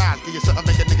a surprise. Give you something,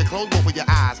 make a nigga close both of your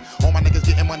eyes. All my niggas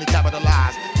getting money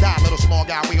capitalized. Die, little small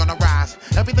guy, we on the rise.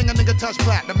 Everything a nigga touch,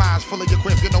 platinumized. Full of your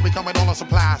quips, you know we coming all on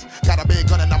supplies. Got a big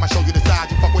gun and I'ma show you the size.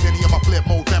 You fuck with any of my flip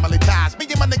mode family ties. Me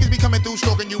and my niggas be coming through,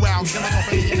 stalking you out.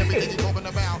 Everything you talking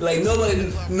about. Like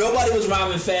nobody was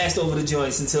rhyming fast over the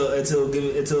joints until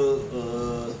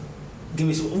give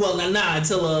me some. Well,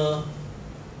 until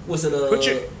what's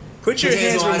it? Put your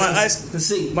hands where my eyes can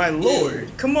see. My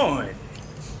lord, come on.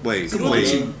 Wait,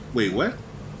 what?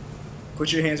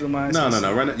 Put your hands where my eyes.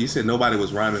 No. Run it. You said nobody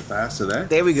was rhyming fast to that.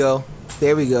 There we go.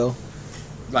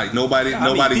 Like nobody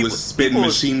was spitting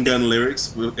machine gun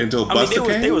lyrics until Busta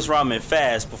came. They was rhyming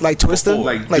fast before. Like Twister,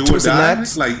 like Twister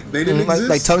Max, like they didn't exist.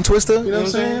 Like Tongue Twister. You know what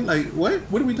I'm saying? Like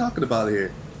what are we talking about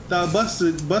here? Now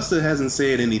Busta hasn't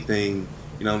said anything.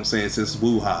 You know what I'm saying, since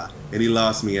Woo-Ha, and he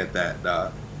lost me at that.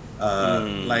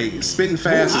 Like spitting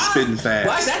fast is spitting fast.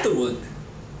 Why is that the one?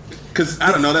 Because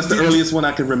I don't know. That's the earliest one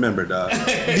I can remember, dog.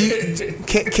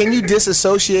 Can you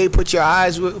disassociate? Put your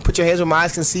hands where my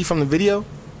eyes can see from the video.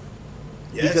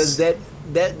 Yes. Because that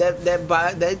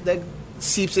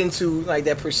seeps into like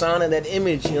that persona, that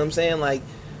image. You know what I'm saying? Like,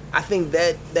 I think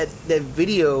that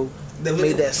video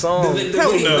made that song. The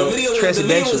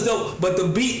video was dope, but the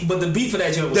beat for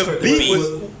that joint was but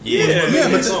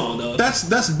song, though. That's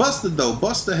Busta though.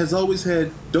 Busta has always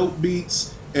had dope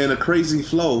beats and a crazy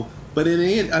flow. But in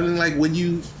the end, I mean, like when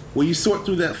you sort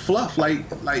through that fluff, like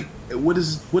what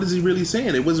is he really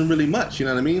saying? It wasn't really much. You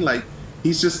know what I mean? Like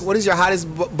he's just. What is your hottest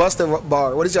Busta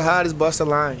bar? What is your hottest Busta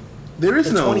line? There is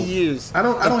no 20 years. I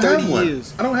don't have one.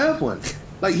 Years. I don't have one.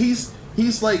 Like he's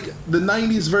like the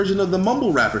 '90s version of the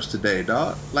mumble rappers today,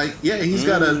 dog. Like he's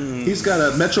got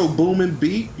a Metro Boomin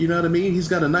beat. You know what I mean? He's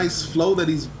got a nice flow that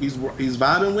he's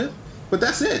vibing with. But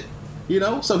that's it. You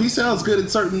know, so he sounds good in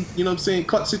certain, you know what I'm saying,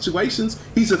 cut situations.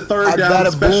 He's a third down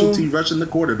specialty rushing the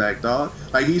quarterback, dog.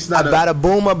 Like he's not a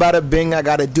boom, about a bing, I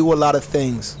gotta do a lot of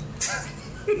things.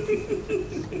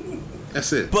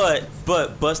 That's it. But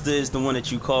Busta is the one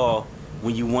that you call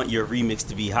when you want your remix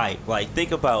to be hype. Like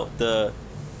think about the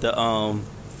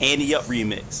Annie Up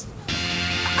remix.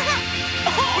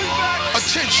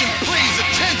 Attention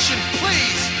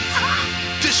please.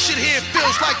 This shit here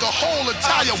feels like a whole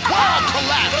entire world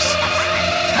collapse.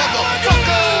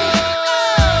 Motherfucker.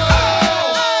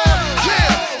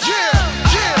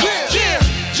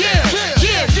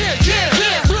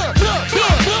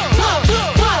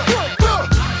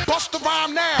 Bust the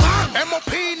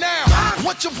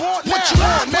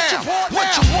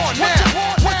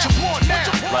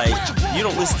Like, you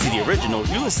don't listen to the original,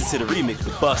 you listen to the remix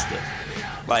with Busta.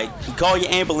 Like, call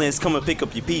your ambulance, come and pick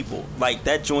up your people. Like,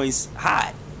 that joint's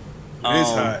hot. It is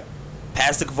hot.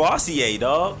 Pastor Cavassier,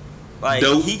 dog. Like,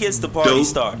 Dope, he gets the party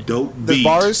started. Dope There's beat.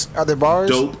 bars? Are there bars?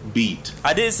 Dope beat.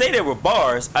 I didn't say there were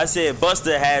bars. I said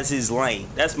Busta has his lane.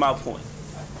 That's my point.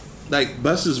 Like,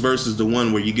 Busta's verse is the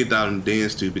one where you get out and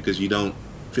dance to because you don't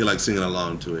feel like singing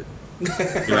along to it. You know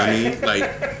what I mean? Like,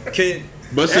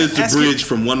 Busta is the bridge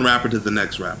from one rapper to the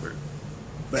next rapper.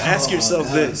 But ask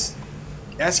yourself this.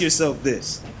 Ask yourself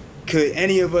this. Could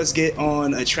any of us get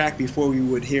on a track before we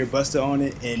would hear Busta on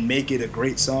it and make it a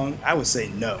great song? I would say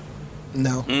no.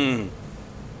 No.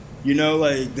 You know,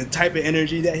 like, the type of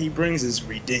energy that he brings is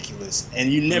ridiculous.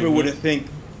 And you never would have think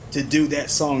to do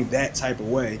that song that type of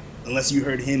way unless you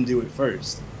heard him do it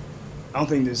first. I don't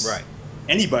think there's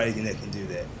anybody that can do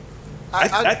that.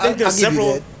 I think there's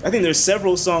several. I think there's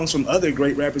several songs from other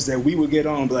great rappers that we would get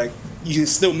on, but like, you can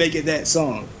still make it that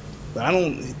song. But I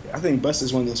don't. I think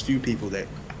Busta's one of those few people that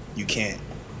you can't.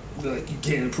 Like, you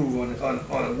can't improve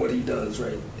on what he does,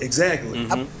 right? Exactly.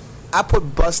 I put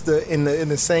Busta in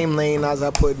the same lane as I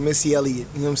put Missy Elliott.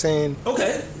 You know what I'm saying?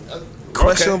 Okay.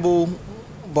 Questionable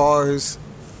bars.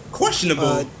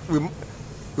 Questionable.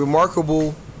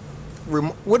 Remarkable.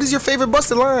 What is your favorite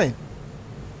Busta line?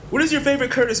 What is your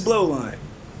favorite Curtis Blow line?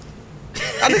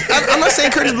 I'm not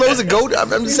saying Curtis Blow's a GOAT.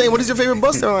 I'm just saying, what is your favorite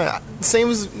Busta line? Same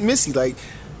as Missy. Like,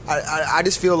 I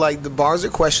just feel like the bars are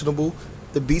questionable,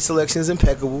 the beat selection is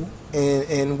impeccable,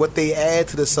 and what they add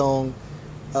to the song,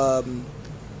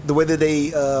 the way that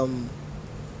they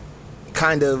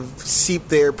kind of seep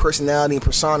their personality and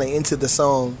persona into the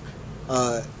song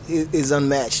is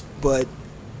unmatched. But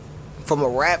from a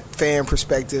rap fan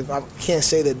perspective, I can't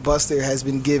say that Busta has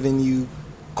been giving you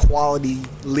quality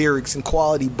lyrics and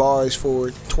quality bars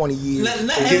for 20 years. He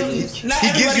gives you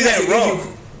that raw.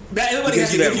 Not everybody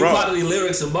has to give you quality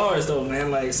lyrics and bars, though,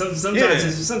 man. Like, sometimes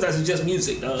it's just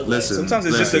music, dog. Listen, sometimes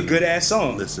it's just a good ass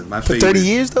song. Listen, my For favorite 30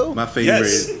 years, though? My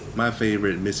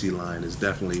favorite Missy line is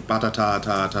definitely "ba ta ta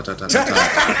ta ta ta ta ta."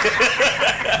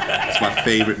 It's my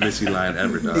favorite Missy line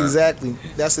ever, dog. Exactly.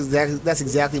 That's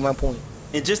exactly my point.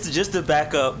 And just to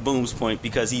back up Boom's point,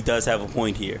 because he does have a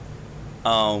point here.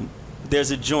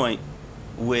 There's a joint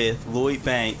with Lloyd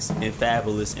Banks and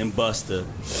Fabulous and Busta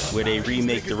where they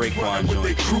remake the Raekwon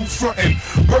joint. Crew frontin'.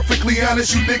 Perfectly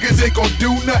honest, you niggas ain't gon' do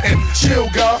nothing. Chill,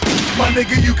 God. My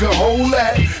nigga, you can hold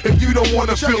that. If you don't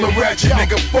wanna feel a ratchet,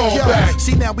 nigga, fall back.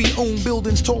 See, now we own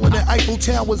buildings taller than Eiffel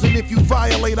Towers, and if you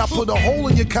violate, I put a hole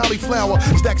in your cauliflower.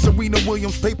 Stack Serena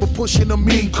Williams paper pushing a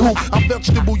mean coupe. I'm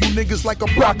vegetable, you niggas, like a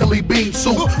broccoli bean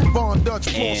soup. Von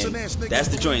Dutch, and that's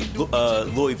the joint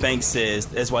Lloyd Banks says,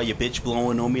 that's why your bitch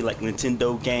blowing on me like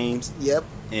Nintendo games. Yep.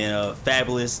 And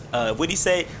Fabulous, what'd he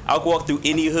say? I'll walk through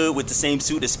any hood with the same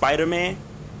suit as Spider-Man.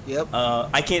 Yep.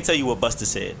 I can't tell you what Busta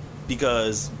said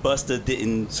because Busta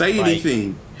didn't say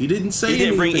anything. He didn't say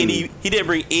anything. He didn't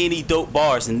bring any dope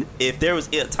bars. And if there was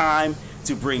a time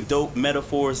to bring dope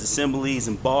metaphors, assemblies,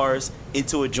 and bars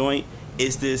into a joint,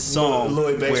 it's this song.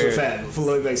 Lloyd Banks and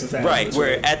Fabulous. Right,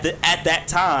 where at that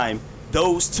time,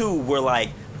 those two were like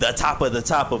the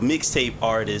top of mixtape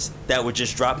artists that were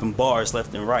just dropping bars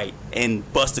left and right, and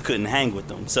Busta couldn't hang with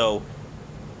them. So,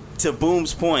 to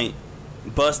Boom's point,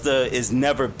 Busta has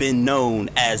never been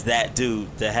known as that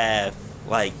dude to have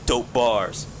like dope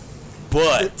bars.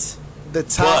 But the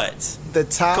top.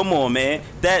 Come on, man.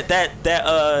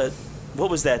 That what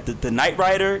was that? The Knight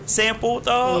Rider sample,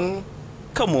 dog. Mm-hmm.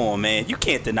 Come on, man. You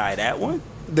can't deny that one.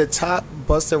 The top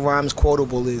Busta Rhymes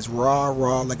quotable is raw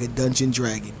like a dungeon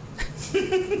dragon.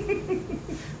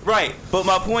 Right, but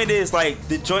my point is, like,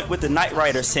 the joint with the Knight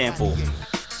Rider sample.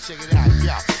 Check it out,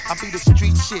 yeah. I be the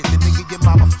street shit, the nigga your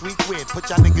mama freak with. Put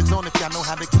y'all niggas on if y'all know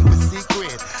how to keep a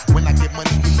secret. When I get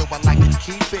money, you know I like to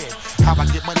keep it. How I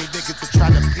get money, niggas to try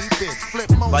to peep it.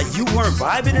 Flip mode. Like, you weren't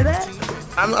vibing to that?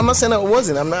 I'm not saying that it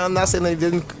wasn't. I'm not saying they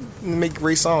didn't make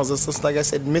great songs. It's just like I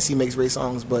said, Missy makes great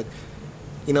songs, but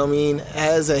you know what I mean?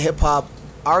 As a hip hop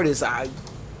artist, I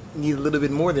need a little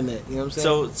bit more than that. You know what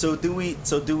I'm saying? So do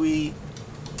we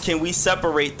can we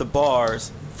separate the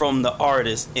bars from the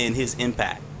artist and his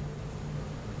impact?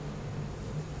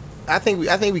 I think we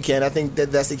can. I think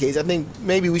that's the case. I think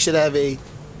maybe we should have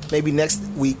maybe next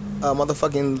week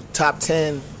motherfucking top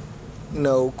 10,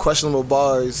 questionable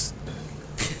bars.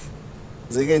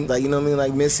 Again, like, you know what I mean,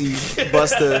 like Missy,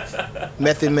 Busta,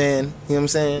 Method Man. You know what I'm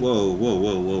saying?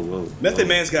 Whoa. Method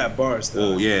Man's got bars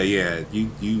though. Oh yeah.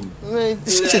 You.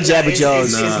 Such a jab at y'all. It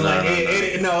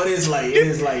is like,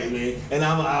 man. And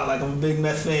I'm a big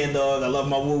Meth fan, dog. I love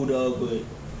my Woo, dog, but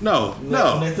No.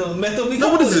 Meth be No,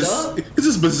 what is calling, this? dog. Is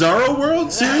this Bizarro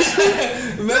World? Seriously?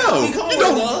 No. be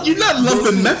calling, You're not lumping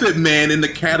Those- Method Man in the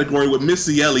category with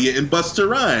Missy Elliott and Busta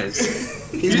Rhymes.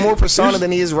 He's more persona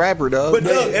than he is rapper, dog. But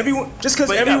no, everyone just because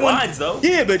But he got everyone lines, though.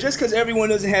 Yeah, but just because everyone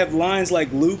doesn't have lines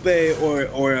like Lupe or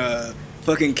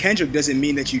fucking Kendrick doesn't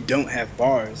mean that you don't have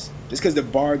bars. Just because the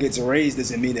bar gets raised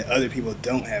doesn't mean that other people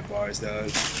don't have bars, dog.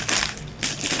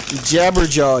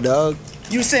 Jabberjaw, dog.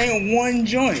 You saying one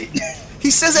joint? He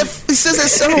says that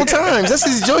several times. That's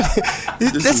his joint.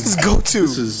 That's his go-to.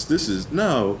 This is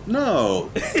no.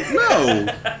 What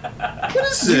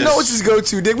is this? You know what's his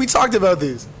go-to, Dick? We talked about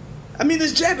this. I mean,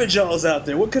 there's Jabberjaws out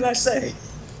there. What can I say?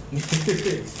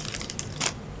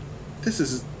 This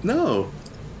is no.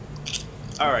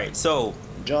 All right, so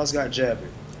Jaws got jabbered.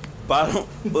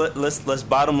 let's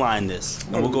bottom line this,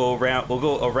 and we'll go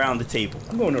around the table.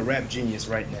 I'm going to Rap Genius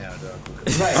right now, dog.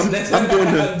 Right.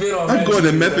 I'm going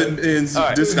to Method Man's All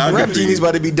right. discography. Rap Genie's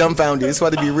about to be dumbfounded. It's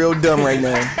about to be real dumb right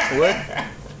now. What?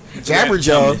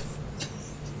 Jabberjaw.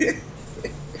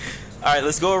 All right,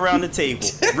 let's go around the table.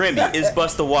 Remy, is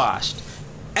Busta washed?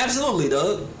 Absolutely,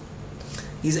 dog.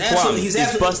 He's Kwame, absolutely. He's is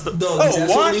absolutely. Busta- Dog, he's Oh,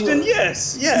 absolutely Washington, washed.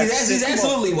 yes. He's Come on.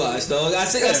 absolutely washed, dog.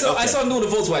 I saw him doing the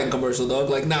Volkswagen commercial, dog.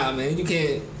 Like, nah, man, you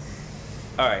can't.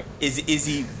 All right, is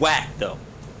he whack though?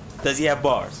 Does he have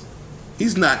bars?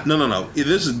 He's not. No.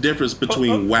 There's a difference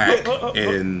between whack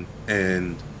and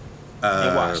And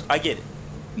washed. I get it.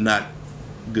 not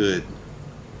good.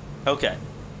 Okay,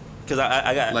 because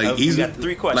I got Like we got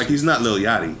 3 questions. Like he's not Lil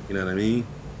Yachty. You know what I mean?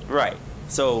 Right.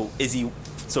 So is he?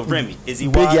 So Remy, is he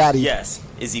Big washed? Yachty. Yes.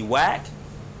 Is he whack?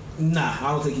 Nah,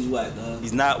 I don't think he's whack, dog.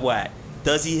 He's not whack.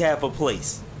 Does he have a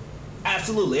place?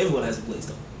 Absolutely, everyone has a place,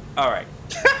 though. All right.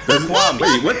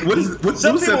 Kwame. Wait, what was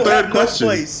Some that people third have question?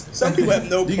 no place. Some people have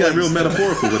no place. You got real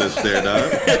metaphorical with us there,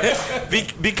 dog.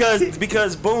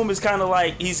 Because Boom is kind of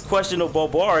like he's questionable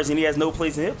bars and he has no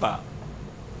place in hip hop.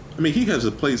 I mean, he has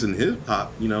a place in hip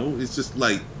hop. You know, it's just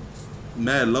like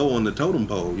mad low on the totem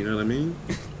pole. You know what I mean?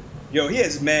 Yo, he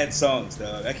has mad songs,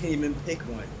 dog. I can't even pick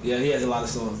one. Yeah, he has a lot of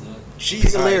songs, dog. Pick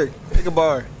She's a lyric. Pick a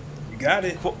bar. You got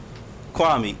it.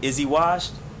 Kwame, is he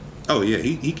washed? Oh yeah,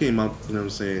 he came out. You know what I'm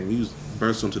saying? He was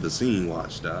burst onto the scene.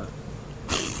 Watch, dog.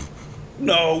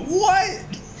 No, what?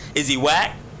 Is he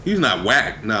whack? He's not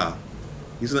whack. Nah,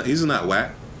 he's not. He's not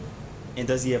whack. And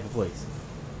does he have a place?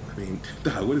 I mean,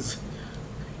 dog, what is?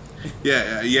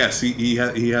 Yeah. Yes. He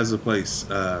has a place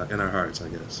in our hearts. I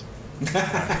guess.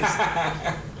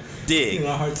 Dig. In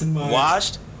our hearts and minds.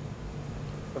 Washed?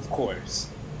 Of course.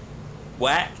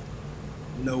 Whack?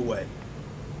 No way.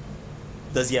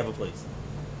 Does he have a place?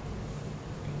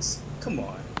 Come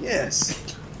on.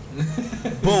 Yes.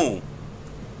 Boom.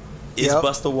 Is Yep.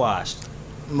 Busta washed?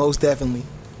 Most definitely.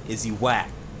 Is he whack?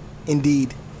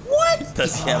 Indeed. What?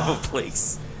 Does he have a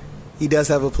place? He does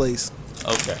have a place.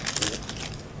 Okay.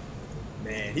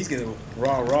 Man, he's gonna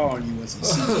raw on you once he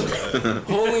sees you.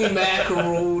 Holy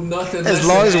mackerel, nothing. As less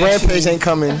long than as action. Rampage ain't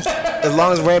coming. As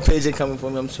long as Rampage ain't coming for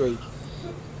me, I'm straight.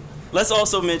 Let's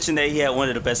also mention that he had one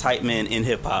of the best hype men in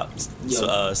hip hop, Yo.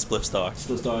 Spliff Star.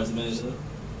 Split Stars, man. Spliff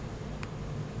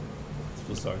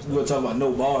Stars. We're talking about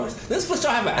no bars. Let's Split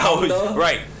Star have an Oh, album, dog.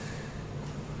 right.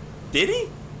 Did he?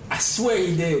 I swear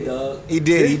he did, dog. He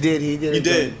did. He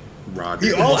did. Roger.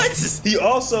 He What?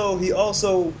 he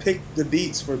also picked the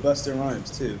beats for Busta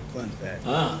Rhymes too. Fun fact.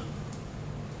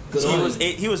 Cause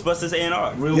He was Busta's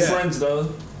A&R. real Yeah. friends,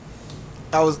 dog.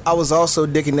 I was also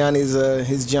dicking down his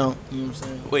junk. You know what I'm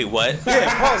saying? Wait, what?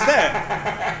 Yeah, pause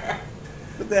that.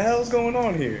 What the hell's going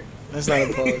on here? That's not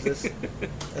a pause.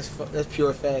 That's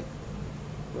pure fact.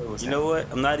 You know what?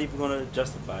 I'm not even gonna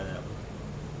justify that one.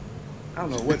 I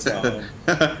don't know what's happening.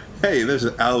 Hey, there's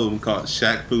an album called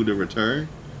Shaq Fu to Return.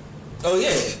 Oh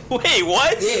yeah, Wait,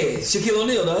 what? yeah. Shaquille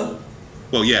O'Neal, dog.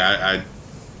 Well, yeah,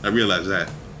 I realize that.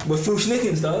 With Fu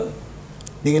Schnickens, dog.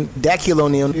 Nigga, that Kilo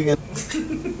O'Neal. Nigga.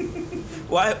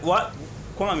 Why? What?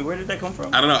 Kwame, where did that come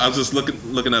from? I don't know. I was just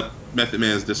looking up Method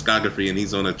Man's discography, and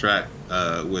he's on a track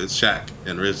with Shaq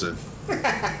and RZA.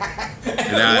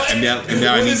 And now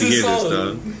I What need is to this hear this, song?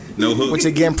 dog. No hook. Which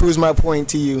again proves my point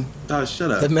to you. Oh, shut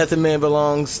The up. Method Man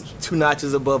belongs 2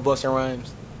 notches above Busta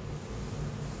Rhymes.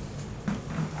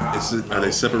 Are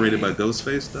they separated by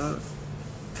Ghostface, dog?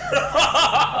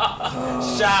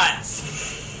 Shots.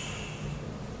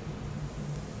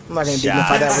 I'm not gonna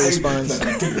dignify that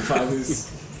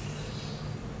response.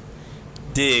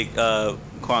 Dig.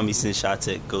 Kwame sends shots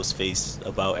at Ghostface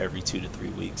about every 2 to 3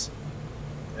 weeks.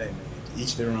 Hey man,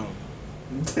 each their own.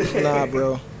 Nah,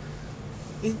 bro.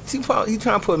 You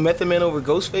trying to put Method Man over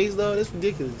Ghostface though? That's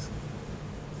ridiculous.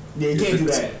 Yeah, you can't do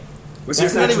that. What's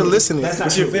That's your not favorite? even listening. That's not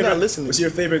What's your true. You're favorite? not listening. What's your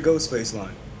favorite Ghostface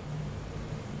line?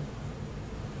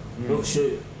 Oh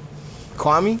shit.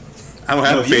 Kwame? I don't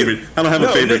have a favorite. I don't have a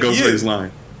favorite Nick, Ghostface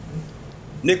line.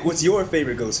 Nick, what's your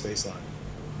favorite Ghostface line?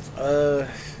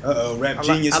 Rap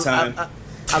genius time.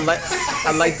 I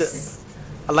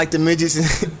like the midgets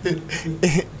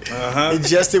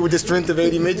adjusted with the strength of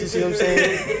 80 midgets. You know what I'm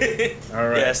saying? All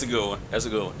right. Yeah, that's a good one. That's a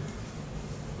good one.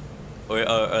 Or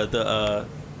the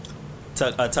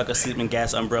tuck a sleeping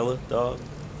gas umbrella, dog.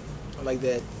 I like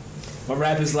that. My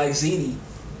rap is like Zini.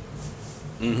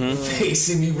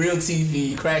 Facing me real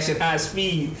TV, crashing high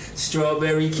speed,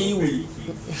 strawberry kiwi.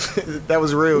 That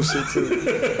was real shit too.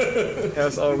 That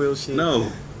was all real shit.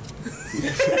 No.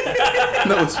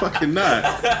 No, it's fucking not.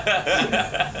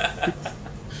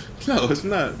 No, it's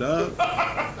not, dog.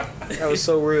 That was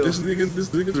so real. This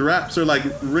nigga's raps are like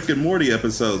Rick and Morty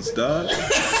episodes, dog.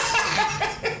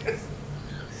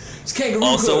 It's kangaroo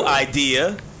Also, court.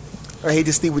 idea. I hate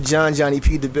to sleep with Johnny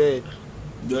peed the bed.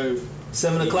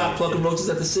 7 o'clock, plucking roaches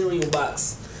at the cereal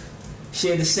box.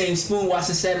 Share the same spoon,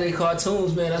 watching Saturday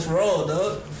cartoons, man. That's raw,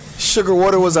 dog. Sugar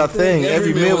water was our thing.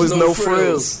 Every meal was no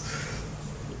frills.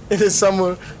 In the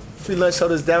summer, free lunch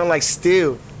held us down like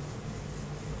steel.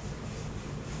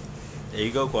 There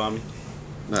you go, Kwame.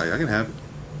 Nah, y'all can have it.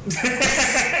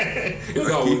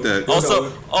 Yo, Keep that.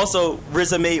 Also,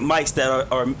 RZA made mics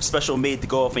that are special made to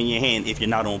go off in your hand if you're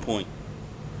not on point.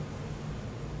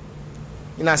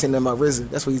 You're not saying nothing about RZA.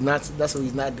 That's what he's not. That's what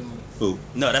he's not doing. Who?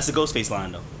 No, that's a Ghostface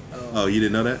line though. Oh, you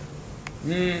didn't know that?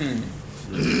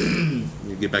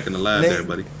 You get back in the lab there,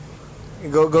 buddy.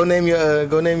 Go name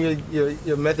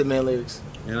your Method Man lyrics.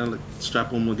 And I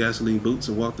strap on my gasoline boots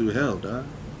and walk through hell, dog.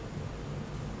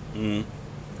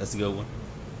 That's a good one.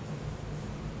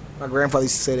 My grandfather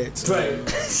used to say that. So. Right.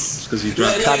 It's because you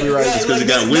dropped Copyright. It's because you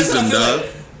got wisdom, dog.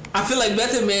 I feel like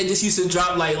Method Man just used to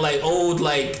drop like old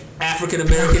like African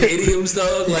American idioms,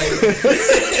 dog. Like,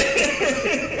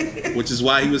 Which is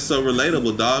why he was so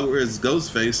relatable, dog. Whereas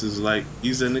Ghostface is like,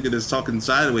 he's a nigga that's talking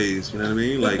sideways, you know what I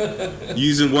mean? Like,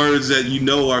 using words that you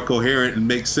know are coherent and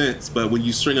make sense, but when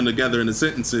you string them together into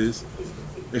sentences,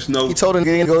 there's no... He told him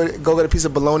to go get a piece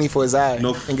of bologna for his eye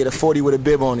and get a 40 with a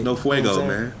bib on it. No fuego, you know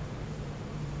man.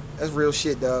 That's real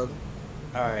shit, dog.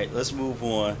 All right, let's move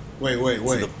on. Wait.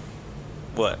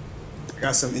 What? I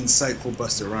got some insightful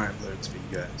Busta Rhymes lyrics for you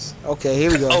guys. Okay,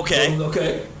 here we go. Okay.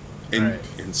 okay. Right.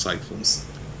 Insightful.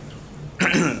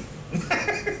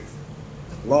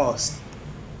 Lost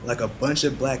like a bunch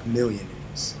of black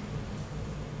millionaires.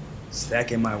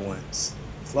 Stacking my ones.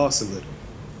 Floss a little.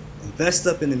 Invest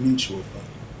up in a mutual fund.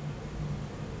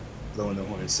 Blowing the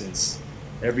horn since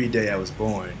every day I was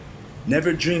born.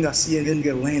 Never dreamed I'd see a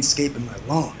nigga landscape in my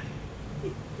lawn.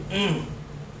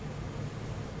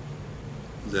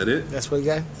 Is that it? That's what you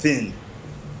got? Thin.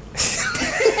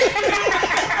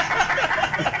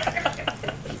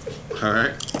 All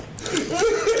right.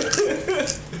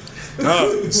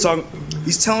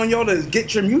 He's telling y'all to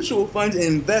get your mutual funds and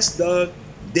invest, dog.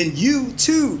 Then you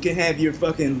too can have your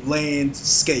fucking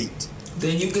landscaped.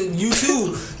 Then you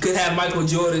too could have Michael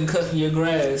Jordan cutting your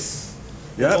grass.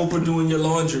 Yep. Oprah doing your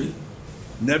laundry.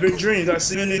 Never dreamed I'd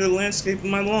see a nigga landscape in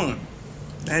my lawn.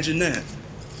 Imagine that.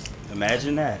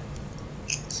 Imagine that.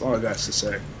 That's all I got to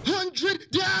say.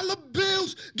 $100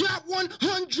 bills, got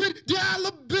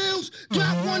 $100 bills,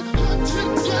 got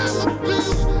 $100 bills,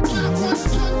 got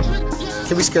 $100.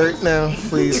 Can we skirt now,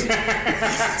 please?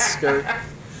 Skirt.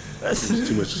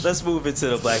 Too much. Let's move into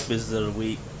the Black Business of the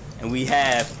Week. And we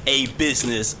have a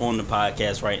business on the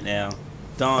podcast right now.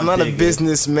 Don I'm not a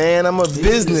businessman. I'm a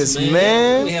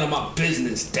businessman. Man, my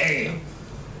business. Damn.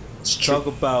 Let's talk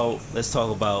about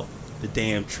the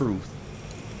damn truth.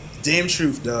 Damn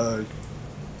truth, dog,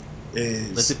 Let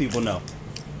is, the people know.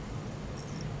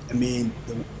 I mean,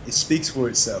 it speaks for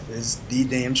itself. It's the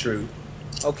damn truth.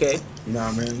 Okay. You know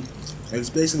what I mean? It's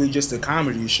basically just a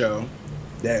comedy show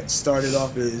that started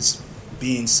off as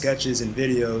being sketches and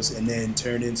videos and then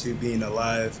turned into being a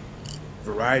live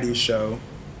variety show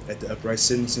at the Upright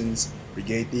Citizens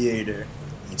Brigade Theater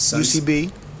on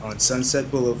UCB. on Sunset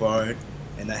Boulevard.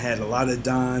 And I had a lot of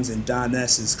Dons and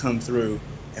Donesses come through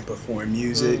and perform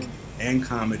music and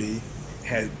comedy.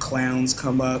 Had clowns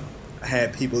come up. I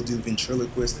had people do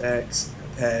ventriloquist acts.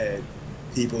 I've had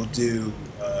people do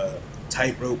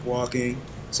tightrope walking.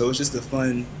 So it's just a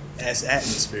fun ass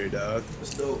atmosphere, dog.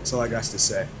 That's all I got to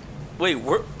say. Wait,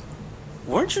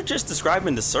 weren't you just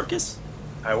describing the circus?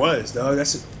 I was, dog.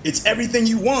 It's everything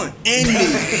you want and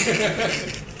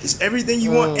need. It's everything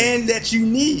you want and that you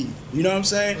need. You know what I'm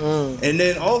saying? And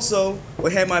then also,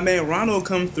 we had my man Ronald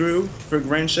come through for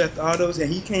Grand Chef Autos,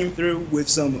 and he came through with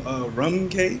some rum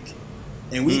cake.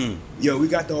 And we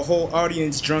got the whole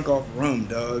audience drunk off rum,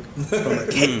 dog. From a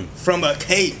cake. From a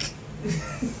cake.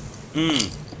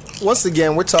 Once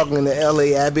again, we're talking to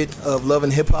L.A. Abbott of Love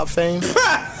and Hip Hop fame.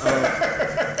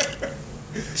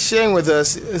 Sharing with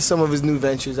us some of his new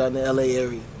ventures out in the L.A.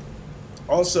 area.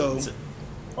 Also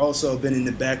been in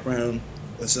the background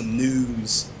of some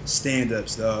news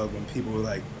stand-ups, dog, when people were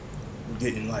like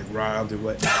getting like robbed or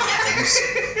what.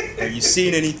 Have you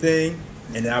seen anything?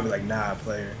 And then I'll be like, nah,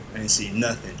 player, I ain't seen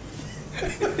nothing.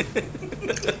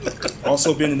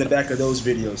 Also been in the back of those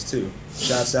videos too.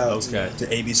 Shouts out to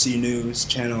ABC News,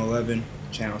 Channel 11,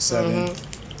 Channel 7.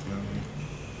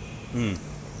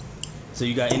 So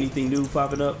you got anything new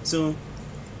popping up soon?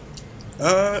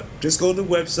 Just go to the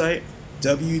website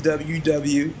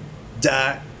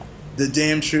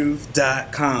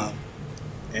www.thedamntruth.com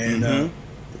and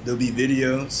there'll be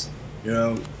videos. You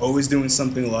know, always doing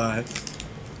something live.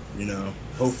 You know,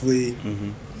 hopefully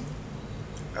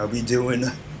I'll be doing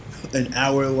an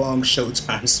hour-long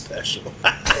Showtime special.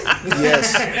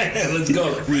 Yes. Let's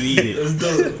go. We need it. Let's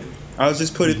do it. I'll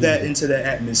just put that into the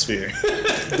atmosphere.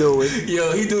 Do it.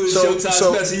 Yo, he do his Showtime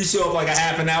special. You show up like a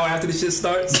half an hour after the shit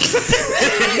starts.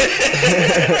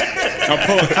 I'm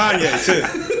pulling Kanye too.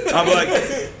 I'm like,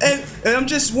 and I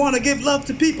just want to give love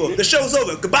to people. The show's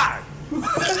over. Goodbye.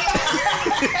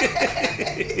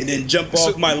 And then jump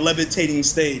off my levitating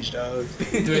stage, dog.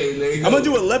 I'm gonna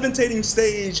do a levitating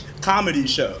stage comedy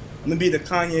show. I'm gonna be the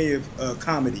Kanye of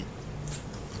comedy.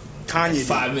 Kanye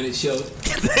 5-minute show.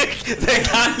 The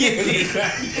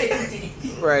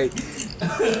Kanye. Right.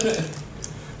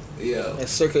 Yeah. At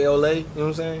Cirque Olay, you know what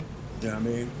I'm saying? You know what I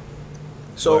mean?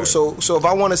 So if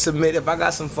I want to submit, if I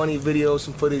got some funny videos,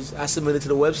 some footage, I submit it to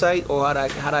the website, or how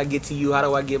do I get to you? How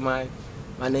do I get my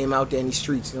name out there in these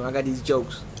streets? You know, I got these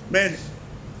jokes. Man,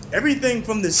 everything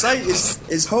from the site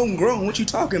is homegrown. What you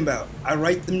talking about? I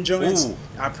write them joints. Ooh.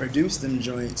 I produce them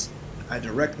joints. I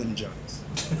direct them joints.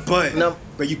 But No,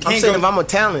 but you can't. I'm saying go, if I'm a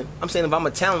talent, I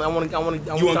want to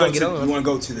you want to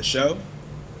go to the show?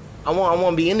 I want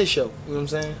to be in the show. You know what I'm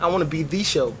saying? I want to be the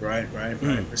show. Right.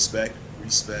 Respect.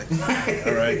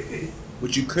 All right.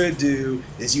 What you could do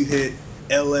is you hit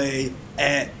LA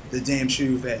at the damn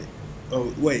truth at.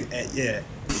 Oh wait,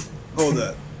 hold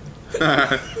up.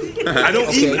 I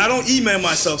don't email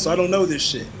myself, so I don't know this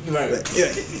shit. Right. But,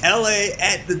 yeah, LA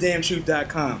at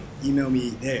thedamntruth.com. Email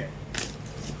me there.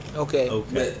 Okay. All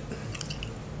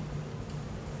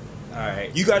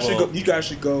right. You guys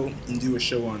should go and do a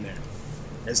show on there.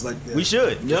 It's like We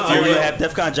should. Yeah, Are we gonna have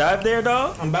DefCon Jive there,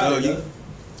 dog? I'm about it. you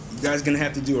guys gonna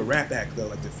have to do a rap act though,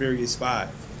 like the Furious 5.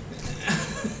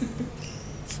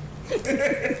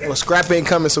 Well, scrap ain't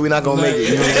coming, so we're not gonna make it.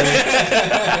 You know what I'm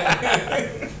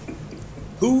saying?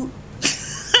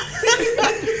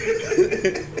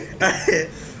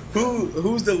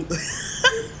 Who's the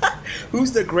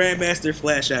who's the Grandmaster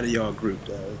Flash out of y'all group,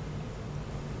 dog?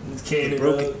 It's Cannon,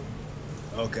 Broken. dog.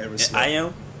 Okay, respect. I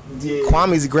am. Yeah.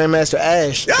 Kwame's the Grandmaster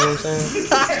Ash. You know what I'm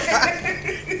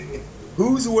saying?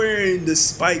 Who's wearing the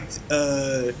spiked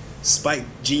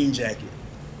jean jacket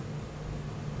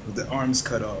with the arms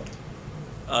cut off?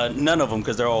 None of them,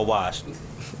 because they're all washed.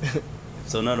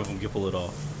 So none of them can pull it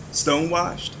off.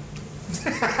 Stonewashed?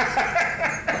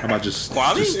 How about just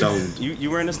Kwame? stoned? You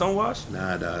wearing a stonewash?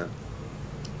 Nah, dog.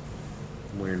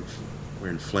 I'm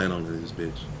wearing flannel in this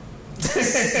bitch.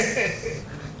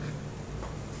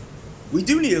 We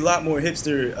do need a lot more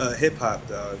hipster hip hop,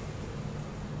 dog.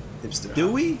 Hipster. Do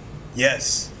hop. we?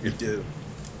 Yes, we do.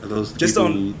 Are those the Just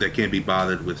people that can't be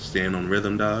bothered with staying on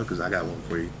rhythm, dog? Because I got one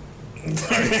for you.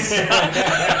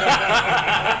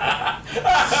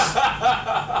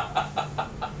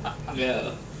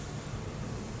 Yeah.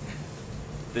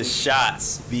 The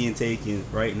shots being taken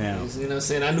right now. You know what I'm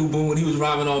saying? I knew Boom when he was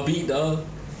rhyming on beat, dog.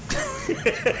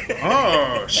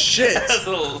 Oh shit! That's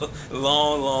a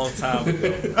long time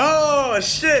ago. Oh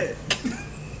shit!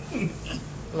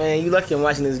 Man, you lucky I'm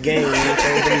watching this game. You know what I'm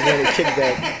saying? He's getting a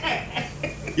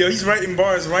kickback. Yo, he's writing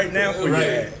bars right now for Right.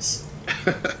 your ass.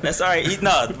 That's all right.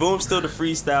 Boom's still the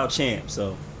freestyle champ.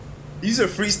 So He's a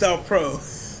freestyle pro.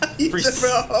 He's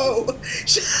Freestyle. a pro.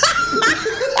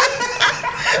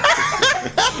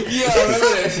 Yeah, I remember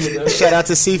that shit, though. Shout out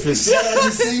to Cephas. Shout out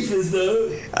to Cephas,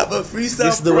 though. I'm a freestyle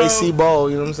This is the pro. way C ball.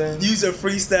 You know what I'm saying? Use a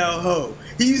freestyle hoe.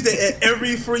 He used it at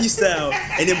every freestyle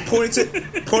and then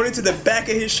pointed to the back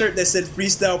of his shirt that said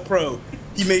freestyle pro.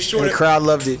 He made sure And the that crowd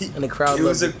loved it. he- And the crowd it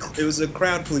was loved it. it was a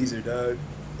crowd pleaser, dog.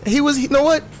 You know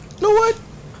what?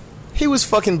 He was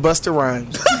fucking Busta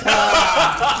Rhymes.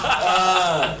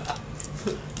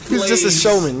 He was just a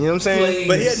showman, you know what I'm saying?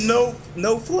 But he had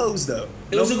no flows though.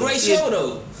 It was a great show,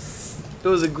 though. It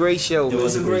was a great show, It man.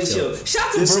 was a great show. Shout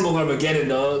out to This- Verbal Armageddon,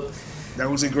 dog. That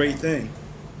was a great thing.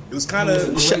 It was kind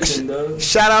of.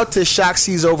 Shout out to Shock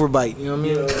C's overbite. You know what I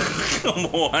mean? Come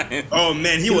on. Oh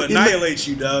man, he would annihilate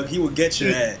you, dog. He would get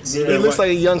your ass. He looks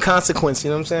like a young Consequence. You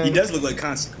know what I'm saying? He does look like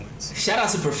Consequence. Shout out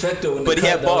to Perfecto. But he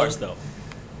had bars though.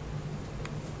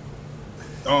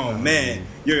 Oh man,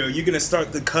 you're gonna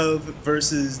start the Cub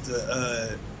versus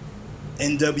the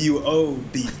NWO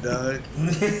beef, dog.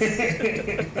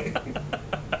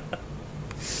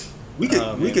 we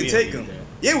could take him.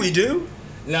 Yeah, we do.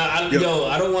 Nah, I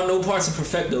don't want no parts of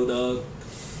Perfecto, dog.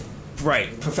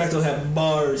 Right. Perfecto had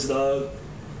bars, dog.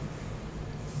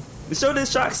 So did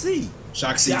Shock C.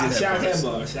 Shock C did have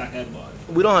bars. Shock had bars.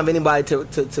 We don't have anybody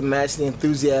to match the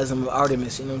enthusiasm of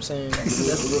Artemis. You know what I'm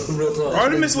saying? Real talk.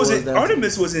 Artemis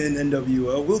was in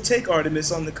NWO. We'll take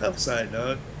Artemis on the Cub side,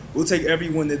 dog. We'll take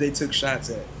everyone that they took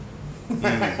shots at.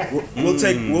 We'll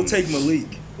take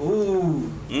Malik.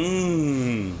 Ooh.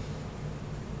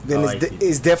 Then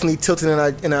it's definitely tilted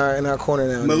in our corner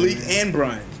now. Malik and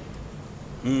Brian.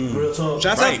 Real talk.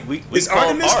 Shots Right. out. We Is call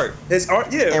Artemis? Art. Has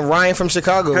Art? Yeah. And Ryan from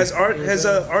Chicago. Has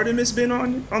Artemis been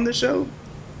on the show?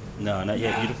 No, not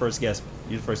yet. You're the first guest.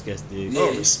 Dude.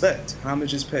 Oh, respect.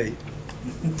 Homage is paid.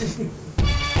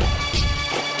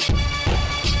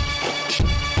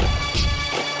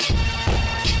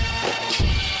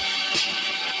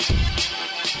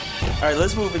 All right,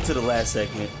 let's move into the last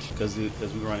segment because we're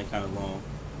running kind of long.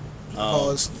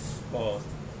 Pause.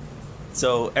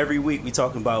 So every week we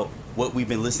talking about what we've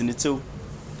been listening to,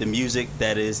 the music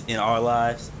that is in our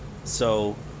lives.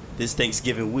 So this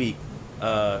Thanksgiving week,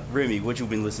 Remy, what you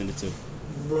been listening to?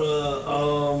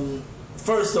 Bruh,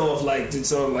 first off, like it's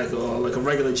sort of like a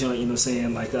regular joint, you know what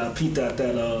I'm saying? Like Pete that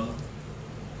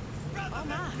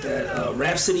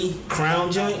Rhapsody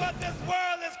Crown joint.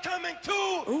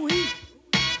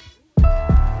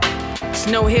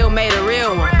 Snow Hill made a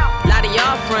real one. Lot of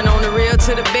y'all front on the real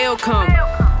till the bill come.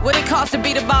 What it cost to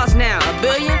be the boss now? $1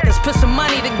 billion? Let's put some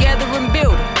money together and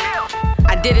build it.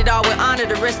 I did it all with honor,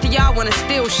 the rest of y'all wanna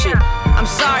steal shit. I'm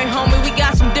sorry, homie, we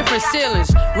got some different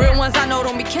ceilings. Real ones I know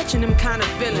don't be catching them kind of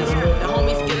feelings. The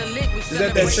homies get a lick, we Is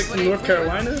that chick from North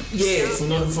Carolina? Yeah, from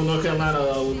North Carolina,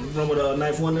 run with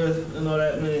Knife Wonder and all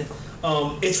that, man.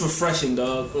 It's refreshing,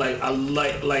 dog. Like I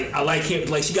like him.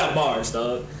 Like she got bars,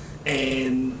 dog.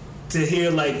 And to hear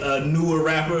like a newer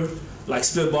rapper like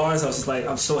spit bars, I was just like,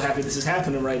 I'm so happy this is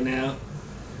happening right now.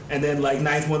 And then like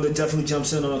Knife Wonder definitely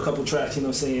jumps in on a couple tracks, you know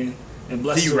what I'm saying, and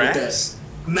blesses her with that.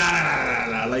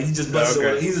 Nah. Like he just busted.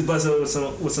 Okay. He just busted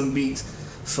with some beats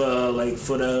for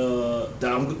the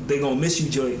They Gonna Miss You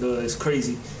joint. Though it's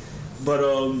crazy. But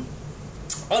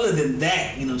other than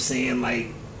that, you know what I'm saying, like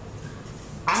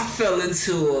I fell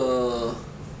into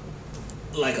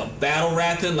like a battle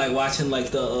rapping, like watching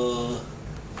like the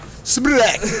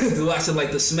watching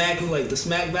like the smack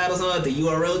battles on the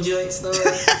URL joints, though.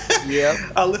 Yep.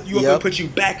 I'll lift you up and put you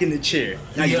back in the chair.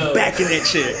 Now you're back in that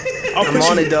chair.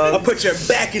 Dog. I'll put your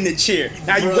back in the chair.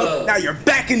 Now you're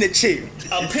back in the chair.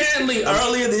 Apparently,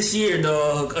 earlier this year,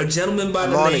 dog, a gentleman by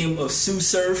the name of Sue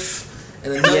Surf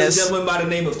and another gentleman by the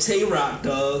name of Tay Rock,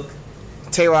 dog.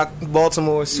 Tay Rock,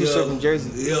 Baltimore, Sue Surf from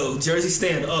Jersey. Yo, Jersey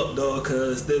stand up, dog,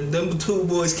 cause them two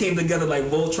boys came together like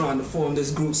Voltron to form this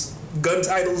group's Gun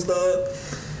Titles, dog.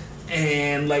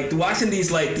 And like watching these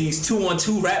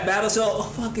 2-on-2 rap battles, y'all are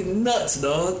fucking nuts,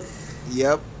 dog.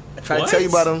 Yep. I tried to tell you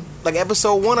about them. Like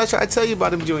episode 1, I tried to tell you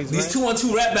about them joints. These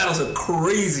 2-on-2 rap battles are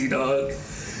crazy, dog.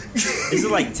 Is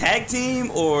it like tag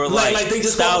team or like they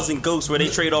just Styles and Ghosts where they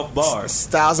trade off bars?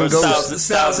 Styles and Ghosts.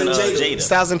 Styles and Jada.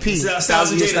 Styles and P.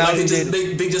 Styles and Jada.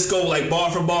 Like they just go like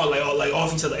bar for bar, like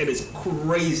off each other, and it's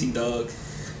crazy, dog.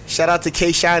 Shout out to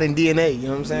K Shine and DNA. You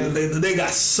know what I'm saying? They got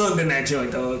sunned in that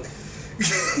joint, dog.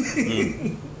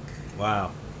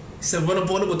 Wow. He said run up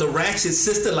on it with the ratchet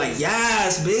sister, like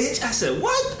yes, bitch. I said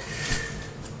what?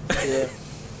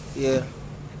 Yeah.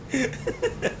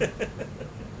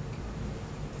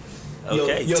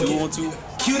 Okay, yo, 2-on-2.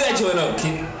 Cue that joint up,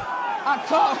 kid. I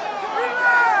call.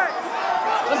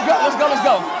 Let's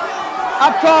go. I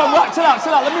call rock. Chill out.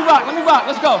 Let me rock.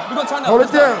 Let's go. We're gonna turn up. Hold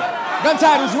it down. Gun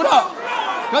Titles, what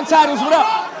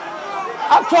up?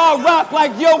 I call rock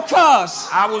like yo cuz.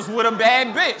 I was with a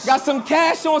bad bitch. Got some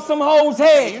cash on some hoes'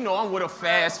 head. You know I'm with a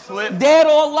fast flip. Dead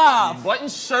or alive. Button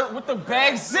shirt with the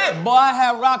bag zip. Boy, I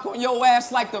had rock on your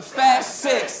ass like the Fast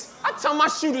Six. I tell my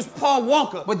shooters Paul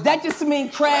Walker. But that just mean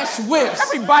crash whips.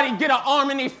 Everybody get an arm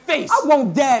in their face. I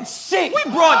won't dab shit. We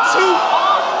brought 2.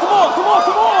 Come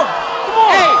on.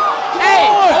 Hey,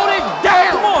 hold it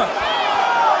down. Come on.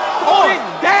 Hold it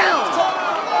down.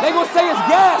 They gonna say it's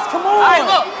gas. Come on. Hey,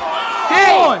 look.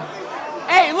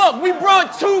 Hey, Look, we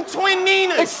brought 2 twin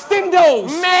Ninas. Extendos.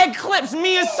 Mad clips.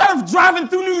 Me and Surf driving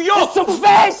through New York. It's some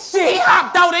fast shit. He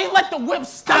hopped out, ain't let the whip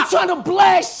stop. I'm trying to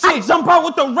blast shit. I jump out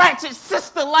with the ratchet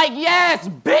sister like, yes,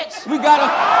 bitch. We gotta...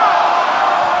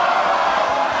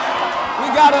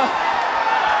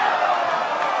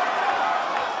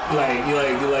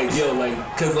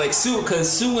 Cause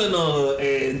Sue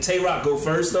and Tay Rock go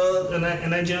first in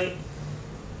that joint.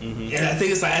 Mm-hmm. And I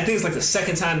think it's like the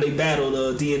second time they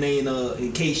battled DNA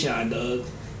and K-Shine, dog.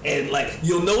 And like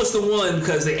you'll know it's the one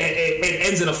because it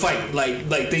ends in a fight. Like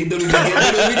they don't even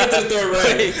get to the third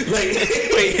round.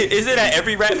 Wait, is it at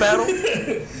every rap battle?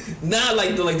 Nah,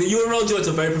 like the URL joints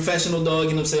are very professional, dog.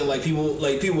 You know what I'm saying? Like people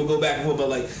will go back and forth, but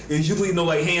like there's usually no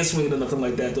like hand swinging or nothing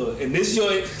like that, dog. And this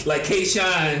joint, like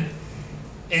K-Shine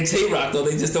and Tay Rock, though,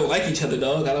 they just don't like each other,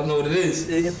 dog. I don't know what it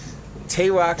is. Tay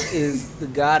Rock is the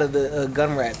god of the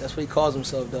gun rap. That's what he calls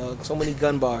himself, dog. So many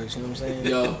gun bars, you know what I'm saying?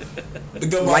 Yo, the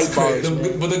gun bars are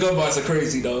crazy. But the gun bars are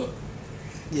crazy, dog.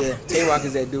 Yeah, Tay Rock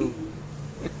is that dude.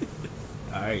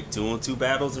 All right, 2-on-2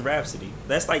 battles of Rhapsody.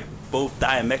 That's like both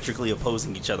diametrically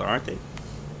opposing each other, aren't they?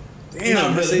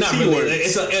 Damn, not really.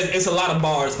 It's a lot of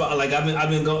bars, but like I've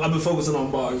been focusing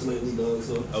on bars lately, dog.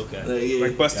 So okay,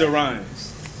 like Busta Rhymes.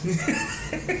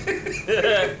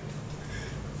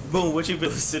 Boom, what you been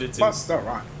listening to? Busta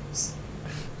Rhymes.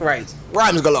 Right,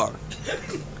 rhymes galore.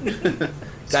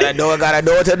 Gotta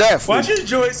do it to death. Why should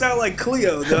Joy sound like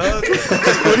Cleo, dog?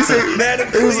 What he say? Madam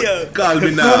Cleo. Call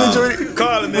me now.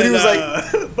 Call me now.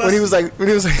 When he was like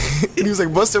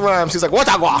Busta Rhymes, he's like, what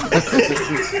I want?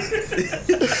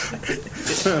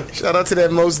 Shout out to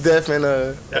that Mos Def and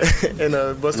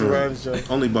Busta Rhymes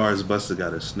joint. Only bars Busta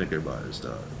got is Snicker bars,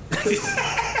 dog.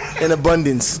 In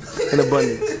abundance.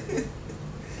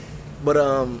 But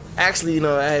actually,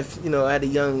 I had a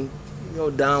young,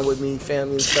 down with me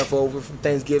family and stuff over for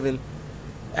Thanksgiving.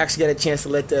 Actually got a chance to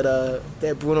let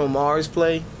that Bruno Mars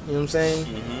play. You know what I'm saying?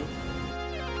 Mm-hmm.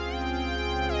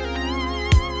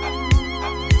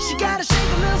 She gotta shake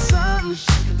a little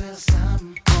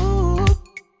something. Ooh,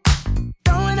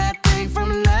 throwing that thing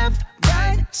from left,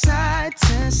 right, side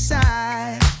to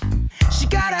side. She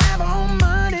gotta have her own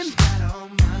money.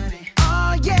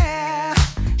 Oh yeah.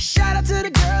 Shout out to the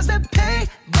girls that pay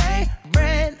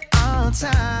rent on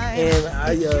time. And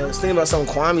I was thinking about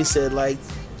something Kwame said. Like,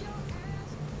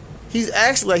 he's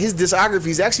actually, like, his discography,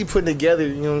 he's actually putting together,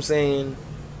 you know what I'm saying,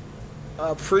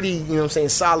 a pretty, you know what I'm saying,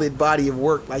 solid body of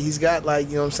work. Like, he's got, like,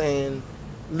 you know what I'm saying,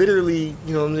 literally,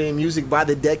 you know what I'm saying, music by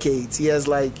the decades. He has,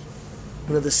 like,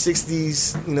 the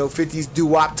 60s, 50s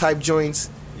doo-wop type joints.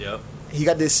 Yep. He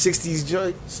got this 60s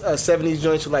joints, 70s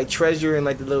joints with, like, Treasure and,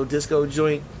 like, the little disco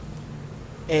joint.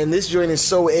 And this joint is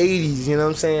so 80s, you know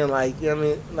what I'm saying? Like, you know what I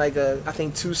mean? Like, I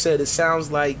think Two said it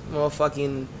sounds like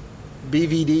motherfucking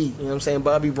BVD, you know what I'm saying?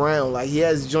 Bobby Brown. Like, he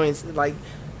has joints, like,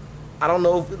 I don't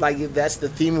know if that's the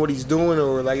theme of what he's doing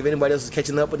or, like, if anybody else is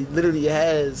catching up, but he literally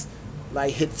has,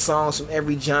 like, hit songs from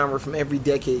every genre, from every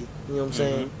decade, you know what I'm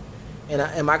saying?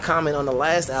 And my comment on the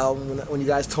last album, when you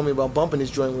guys told me about bumping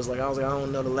this joint, was like, I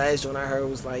don't know, the last joint I heard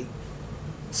was, like,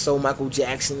 so Michael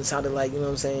Jackson. It sounded like, you know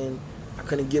what I'm saying? I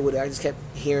couldn't get with it. I just kept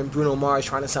hearing Bruno Mars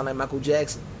trying to sound like Michael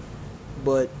Jackson.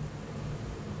 But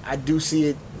I do see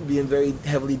it being very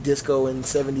heavily disco and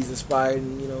 70s inspired,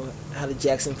 and, how the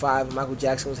Jackson 5 and Michael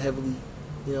Jackson was heavily,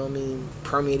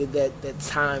 permeated that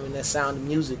time and that sound of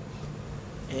music.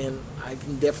 And I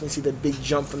can definitely see the big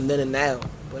jump from then and now.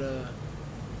 But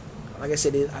like I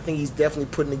said, I think he's definitely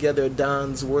putting together a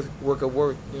Don's work of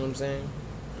work, you know what I'm saying?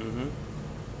 Mm-hmm.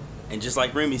 And just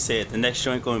like Remy said, the next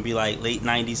joint going to be like late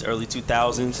 90s, early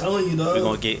 2000s. I'm telling you, dog. We're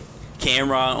going to get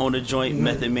Cameron on the joint.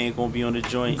 Method Man going to be on the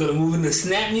joint. We're going to move into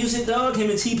snap music, dog. Him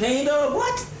and T-Pain, dog.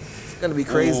 What? It's going to be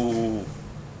crazy. Ooh.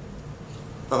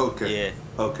 Okay. Yeah.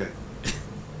 Okay.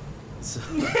 So,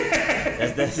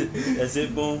 that's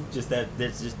it, boom.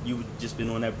 That's just you just been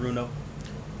on that Bruno.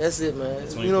 That's it, man.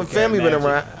 Family been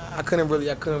around. I couldn't really,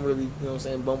 you know what I'm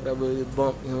saying, bump that really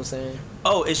bump, you know what I'm saying?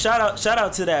 Oh, and shout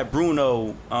out to that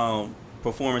Bruno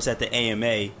performance at the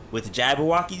AMA with the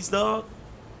Jabberwockies, dog.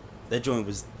 That joint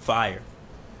was fire.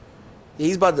 Yeah,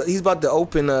 he's about to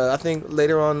open I think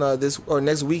later on this or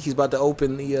next week he's about to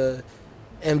open the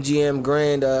MGM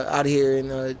Grand out here in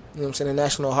you know what I'm saying, the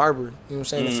National Harbor. You know what I'm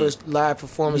saying? The first live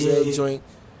performance of that joint.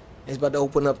 It's about to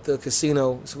open up the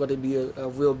casino. It's about to be a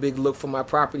real big look for my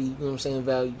property, you know what I'm saying,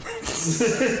 value.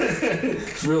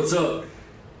 Real talk.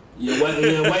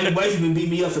 Wife even beat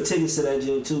me up for tickets to that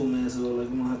joint too, man. So like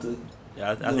I'm gonna have to.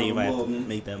 Yeah, I think you might have to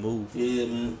make that move. Yeah,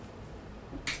 man.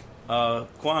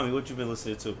 Kwame, what you been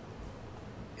listening to?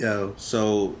 Yo,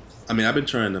 so I've been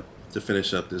trying to to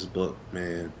finish up this book,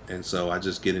 man. And so I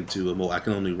just get into a more. I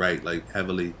can only write like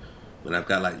heavily when I've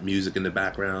got like music in the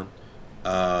background,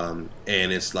 and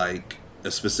it's like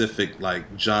a specific like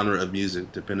genre of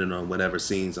music depending on whatever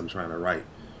scenes I'm trying to write.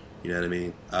 You know what I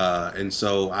mean? And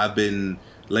so I've been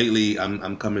lately.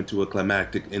 I'm coming to a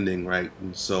climactic ending, right?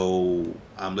 And so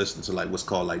I'm listening to like what's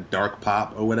called like dark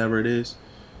pop or whatever it is.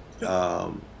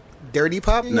 Dirty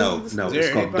pop? No, it's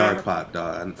called dark pop,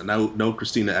 dog. No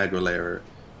Christina Aguilera.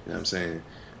 You know what I'm saying?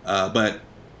 But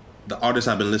the artist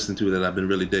I've been listening to that I've been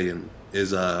really digging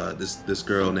is this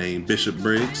girl named Bishop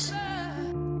Briggs.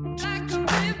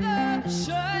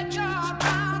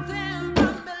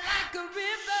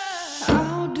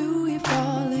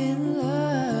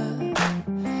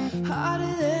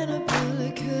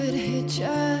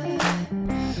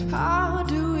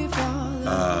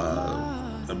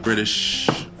 A British,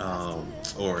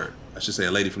 or I should say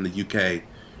a lady from the UK, you know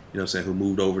what I'm saying, who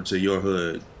moved over to your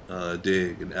hood,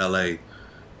 dig in LA,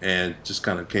 and just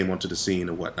kind of came onto the scene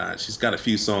and whatnot. She's got a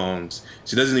few songs.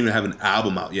 She doesn't even have an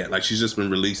album out yet. Like, she's just been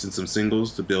releasing some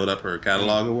singles to build up her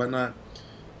catalog or whatnot.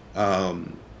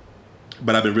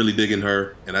 But I've been really digging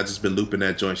her, and I've just been looping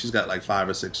that joint. She's got like 5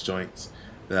 or 6 joints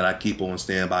that I keep on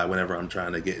standby whenever I'm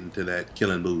trying to get into that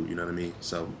killing mood, you know what I mean?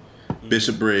 So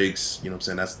Bishop Briggs, you know what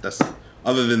I'm saying, that's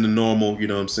other than the normal, you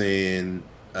know what I'm saying,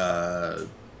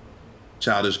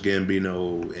 Childish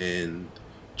Gambino and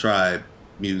Tribe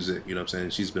music, you know what I'm saying,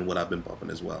 she's been what I've been bumping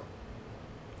as well.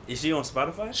 Is she on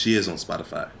Spotify? She is on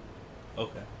Spotify.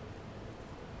 Okay.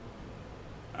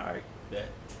 Alright, bet.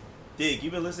 Dig,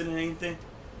 you been listening to anything?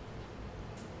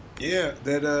 Yeah,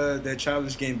 that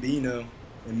Childish Gambino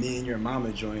and Me and Your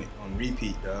Mama joint on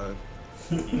repeat, dog.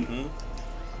 Mm-hmm.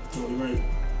 Right.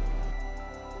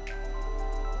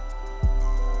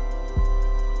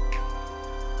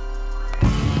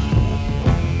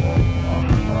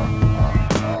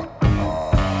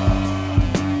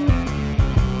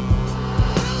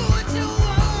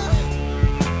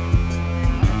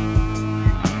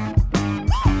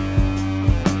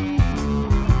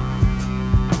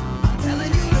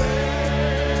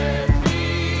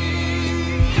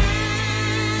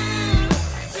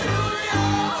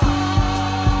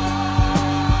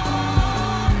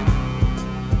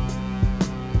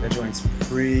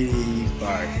 Pretty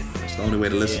fire. It's the only way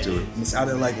to listen to it. And it's out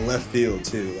of like left field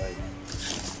too, like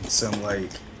some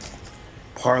like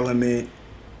Parliament,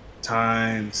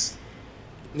 Times,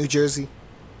 New Jersey.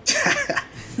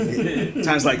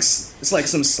 Times like it's like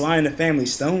some Sly and the Family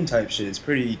Stone type shit. It's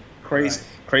pretty crazy,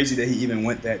 crazy that he even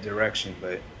went that direction,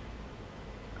 but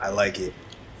I like it.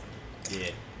 Yeah.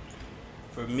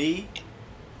 For me,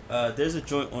 there's a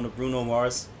joint on the Bruno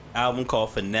Mars album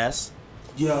called Finesse.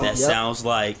 That sounds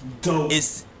like dope.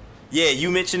 It's you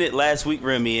mentioned it last week,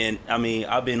 Remy, and I mean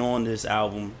I've been on this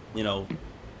album, you know,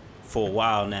 for a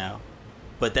while now.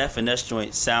 But that Finesse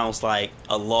joint sounds like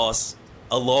a lost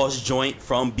joint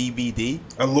from BBD.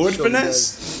 A Lord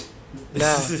Finesse?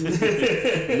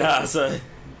 Nah, so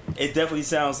it definitely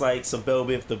sounds like some Bell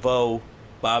Biv DeVoe,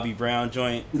 Bobby Brown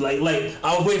joint. Like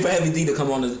I was waiting for Heavy D to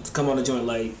come on the joint,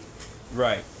 like.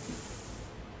 Right.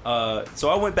 So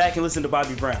I went back and listened to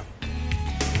Bobby Brown.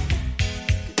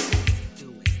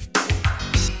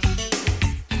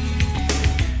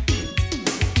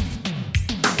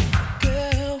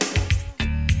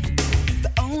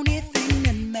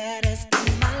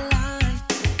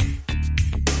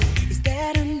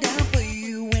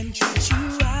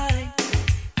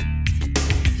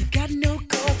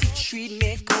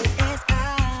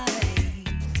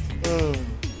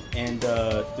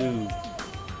 Dude,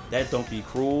 that Don't Be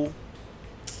Cruel,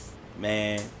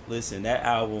 man, listen, that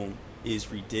album is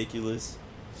ridiculous.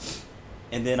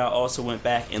 And then I also went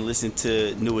back and listened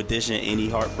to New Edition, Any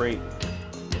Heartbreak.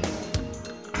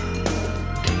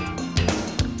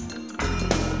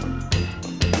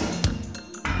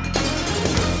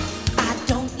 I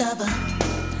don't love her,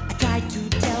 I try to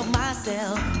tell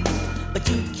myself, but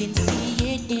you can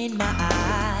see it in my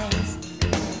eyes.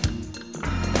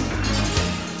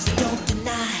 Don't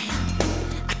deny,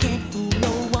 I can't fool no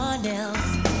one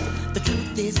else. The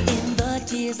truth is in the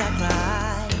tears I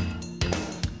cry.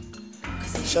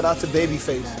 Shout out to Babyface.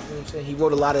 You know what I'm saying? He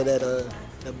wrote a lot of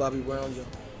that Bobby Brown joint.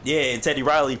 Yeah, and Teddy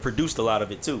Riley produced a lot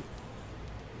of it too.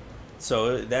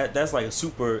 So that's like a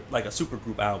super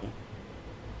group album.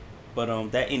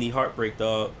 But that Any Heartbreak,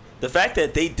 dog. The fact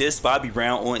that they dissed Bobby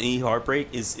Brown on Any Heartbreak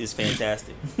is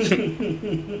fantastic.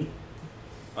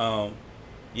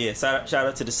 Yeah, shout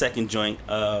out to the second joint,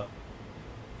 where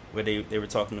they were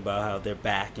talking about how they're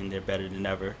back and they're better than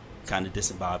ever, kind of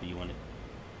dissing Bobby on it.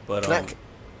 But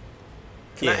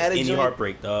Can I add a Any joint?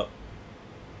 Heartbreak, dog.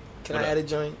 Can I add a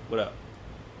joint? What up?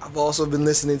 I've also been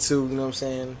listening to, you know what I'm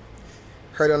saying,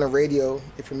 heard it on the radio.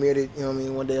 It premiered it, you know what I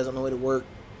mean, one day I was on the way to work.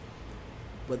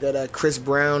 But that Chris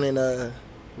Brown and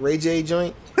Ray J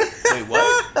joint. Wait,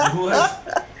 what?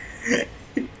 What?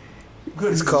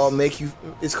 It's called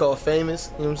it's called Famous,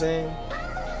 you know what I'm saying?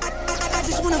 I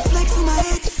just wanna flex on my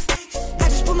ex. I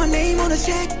just put my name on a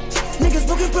check. Niggas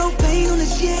smoking propane on the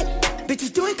shit.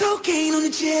 Bitches doing cocaine on the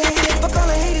jet. Fuck all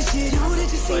the hater shit. Who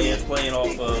did you So see? yeah, it's playing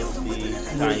off of the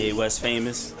Kanye West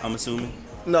Famous, I'm assuming.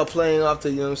 No, playing off the,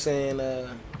 you know what I'm saying, you know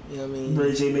what I mean?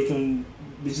 Ray J making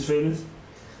bitches famous?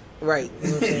 Right, you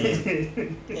know what I'm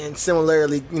saying? And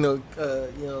similarly, you know,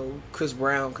 Chris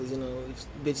Brown, because, you know, if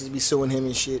bitches be suing him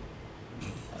and shit.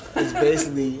 It's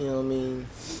basically, you know what I mean,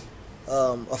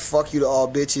 a fuck you to all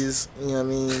bitches, you know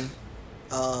what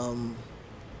I mean?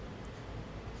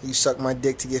 You suck my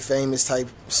dick to get famous type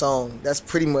song. That's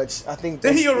pretty much, I think.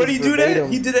 Did he already do verbatim.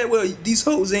 that? He did that. Well, these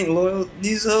hoes ain't loyal.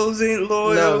 These hoes ain't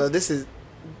loyal.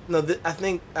 No, I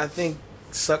think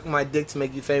suck my dick to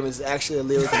make you famous is actually a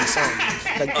lyric in the song.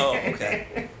 Like, Oh,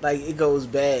 okay. Like, it goes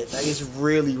bad. Like, it's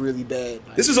really, really bad.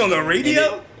 Like, This was on the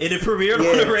radio? It premiered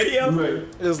on the radio? Right.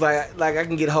 it was like I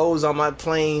can get hoes on my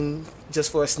plane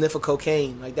just for a sniff of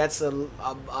cocaine. Like, that's a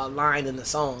line in the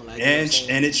song. Like, you know what I'm saying?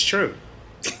 And it's true.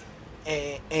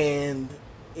 And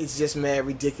it's just mad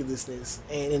ridiculousness.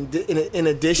 And in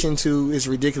addition to its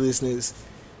ridiculousness,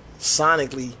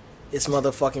 sonically, it's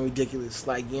motherfucking ridiculous.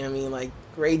 Like, you know what I mean? Like,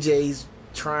 Ray J's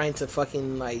trying to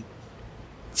fucking, like,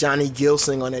 Johnny Gill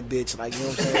sing on that bitch. Like, you know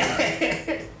what I'm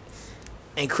saying?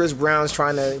 And Chris Brown's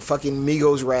trying to fucking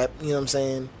Migos rap, you know what I'm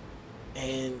saying?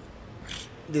 And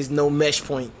there's no mesh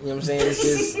point, you know what I'm saying? It's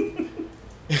just...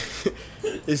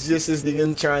 It's just this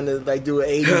nigga trying to like do an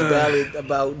 80s ballad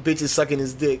about bitches sucking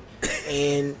his dick,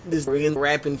 and this nigga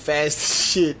rapping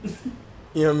fast shit,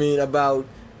 you know what I mean, about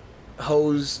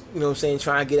hoes, you know what I'm saying,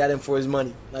 trying to get at him for his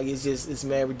money. Like, it's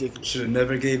mad ridiculous. Should have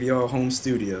never gave y'all home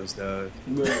studios, dog.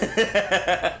 Who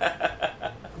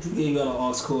gave y'all an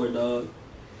aux cord, dog?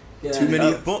 Yeah, Too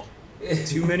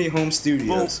many home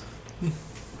studios.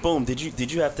 Boom.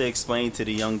 Did you have to explain to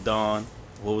the young Don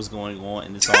what was going on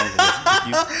in the song?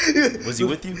 Was he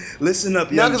with you? Listen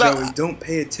up, young Joey. Don't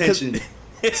pay attention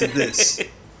to this.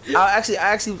 I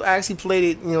actually played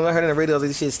it. You know, I heard it on the radio. I was like,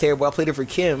 this shit's terrible. I played it for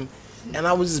Kim, and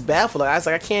I was just baffled. Like, I was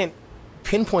like, I can't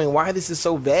pinpoint why this is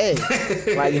so bad.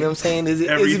 Like, you know what I'm saying? Is it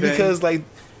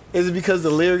because the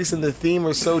lyrics and the theme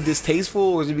are so distasteful,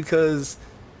 or is it because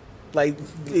like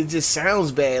it just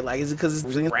sounds bad? Like, is it because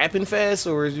it's rapping fast,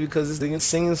 or is it because it's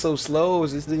singing so slow, or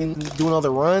is it doing all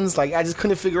the runs? Like, I just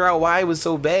couldn't figure out why it was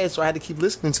so bad, so I had to keep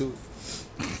listening to it.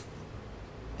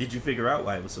 Did you figure out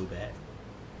why it was so bad?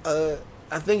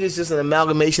 I think it's just an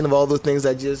amalgamation of all the things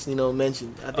I just, you know,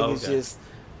 mentioned. I think it's just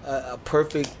a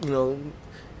perfect, you know,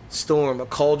 storm, a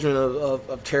cauldron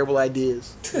of terrible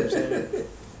ideas. You know what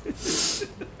I'm saying?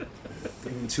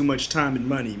 Too much time and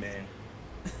money, man.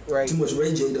 Right. Too much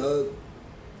Ray J, dog.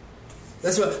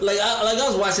 That's what. I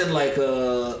was watching like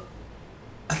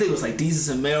I think it was like Deezus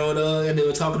and Mero, dog, and they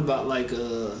were talking about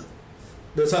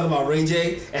Ray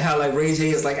J and how like Ray J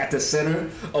is like at the center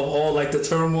of all like the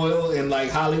turmoil in like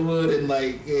Hollywood and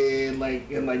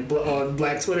on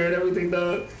Black Twitter and everything,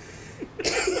 dog.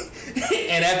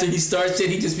 And after he starts shit,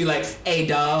 he just be like, "Hey,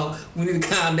 dog, we need to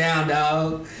calm down,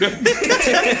 dog."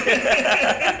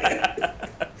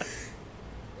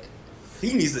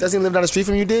 He needs to. Doesn't he live down the street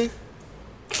from you, Dig?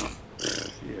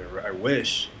 Yeah, I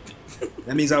wish.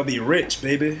 That means I'll be rich,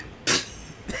 baby.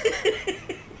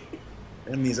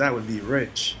 That means I would be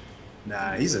rich.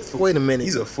 Nah, he's a fool. Wait a minute.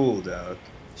 He's a fool, dog.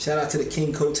 Shout out to the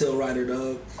King Coattail Rider,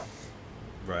 dog.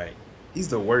 Right. He's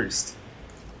the worst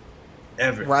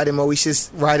ever. Riding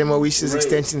Moesha's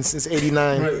extension since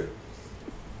 '89. Right.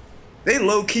 They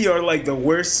low key are like the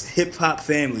worst hip hop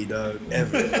family, dog,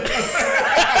 ever.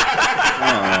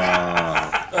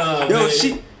 Yo,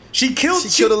 she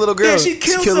killed a little girl. Yeah, she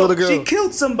killed a little girl. She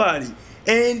killed somebody,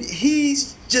 and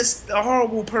he's just a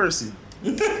horrible person.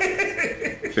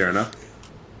 Fair enough.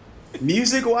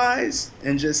 Music wise,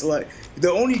 and just like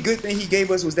the only good thing he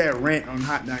gave us was that rant on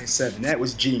Hot 97. That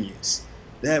was genius.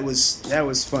 That was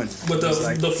funny. But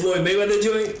the Floyd Mayweather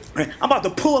joint? I'm about to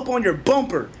pull up on your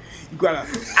bumper. You got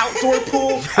an outdoor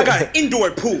pool. I got an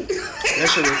indoor pool. That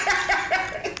shit was...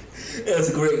 That was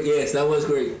great. Yes, that was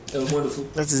great. That was wonderful.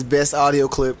 That's his best audio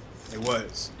clip. It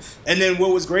was. And then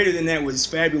what was greater than that was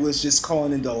Fabulous just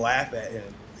calling in to laugh at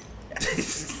him.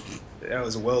 That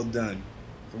was well done.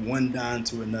 From one Don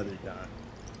to another Don.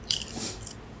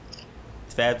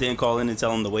 Fab didn't call in and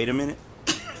tell him to wait a minute?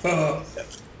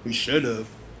 We should have.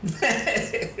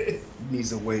 He needs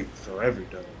to wait forever,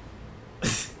 though.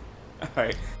 All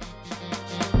right.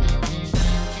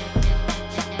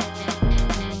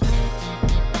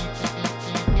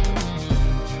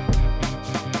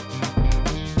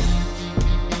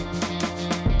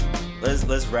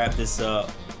 let's wrap this up.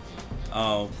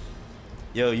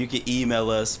 Yo, you can email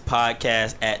us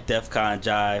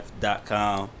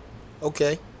podcast@defconjive.com.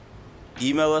 Okay.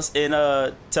 Email us and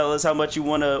tell us how much you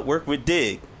want to work with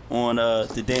Dig on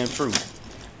The Damn Truth.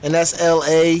 And that's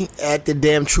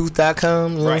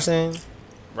LA@thedamntruth.com. You know what I'm saying?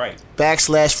 Right. /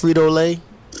 Frito-Lay.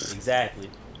 Exactly.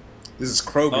 This is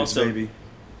Kroger's, Also, baby.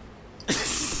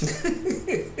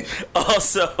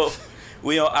 Also,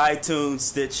 we on iTunes,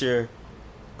 Stitcher,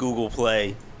 Google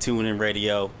Play, TuneIn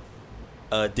Radio.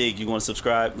 Dig, you want to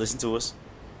subscribe? Listen to us?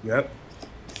 Yep.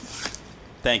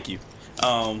 Thank you.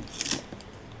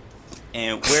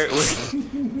 And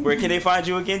where can they find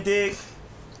you again, Dig?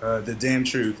 The Damn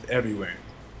Truth everywhere.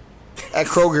 At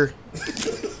Kroger.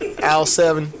 Aisle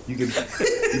 7. You can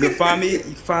find me. You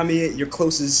can find me at your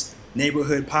closest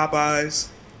neighborhood Popeyes.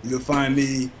 You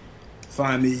can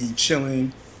find me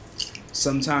chilling.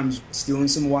 Sometimes stealing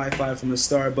some Wi-Fi from a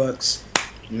Starbucks.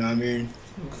 You know what I mean?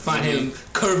 Find him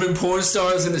curving porn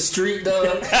stars in the street,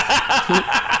 dog.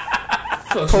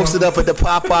 Posted up at the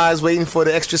Popeyes waiting for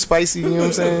the extra spicy, you know what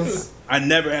I'm saying? I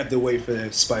never have to wait for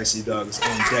the spicy dogs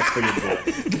on deck for your boy.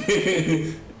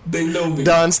 They know me.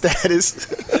 Don status.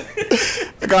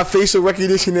 I got facial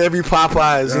recognition in every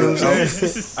Popeyes, you know what I'm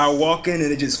saying? I walk in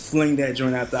and they just fling that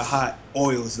joint out the hot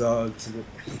oils, dog,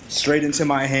 straight into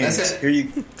my hands. Here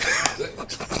you.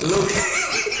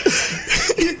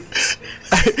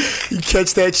 You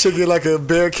catch that chicken like a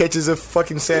bear catches a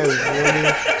fucking salmon. You know what I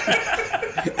mean?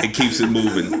 And keeps it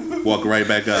moving. Walk right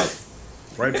back out.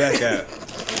 Right back out.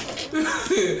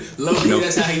 Low-key,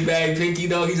 that's how he bagged Pinky,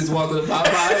 though. He just walked to the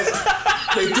Popeyes.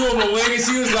 They threw him a wing and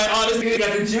she was like, oh, this nigga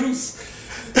got the juice.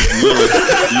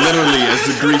 Literally, as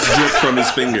the grease dripped from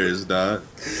his fingers, dog.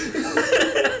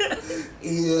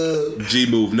 Yeah.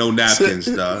 G-move, no napkins,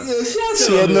 dog.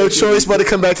 She had no choice but to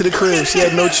come back to the crib. She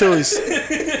had no choice.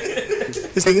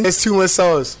 This nigga has too much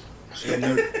sauce. She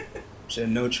had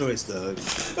no choice, dog.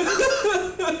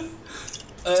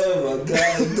 Oh my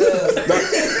god,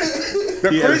 The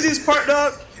craziest part,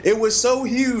 dog, it was so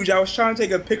huge. I was trying to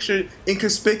take a picture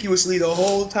inconspicuously the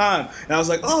whole time. And I was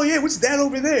like, oh yeah, what's that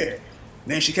over there?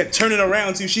 Man, she kept turning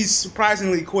around too. She's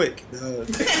surprisingly quick.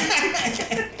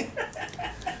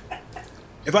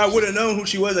 If I would have known who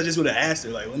she was, I just would have asked her,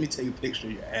 like, let me take a picture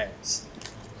of your ass.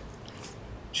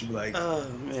 She'd be like, oh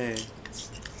man.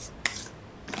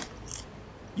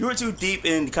 You were too deep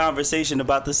in conversation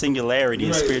about the singularity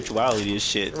and spirituality and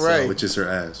shit. Right. Which is her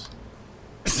ass.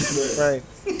 Right.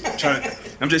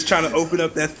 I'm just trying to open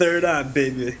up that third eye,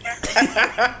 baby.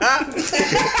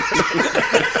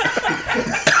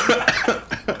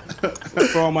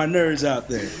 For all my nerds out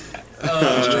there.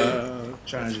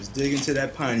 Trying to just dig into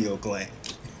that pineal gland.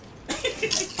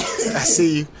 I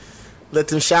see you. Let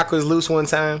them chakras loose one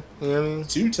time. You know what I mean?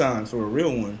 2 times for a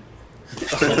real one.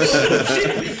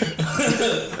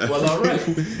 Well, all right.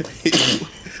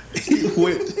 He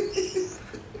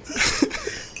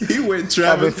went Travis.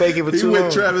 I've been faking for too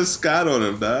long. Travis Scott on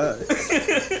him, dog.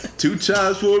 2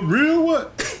 times for a real one.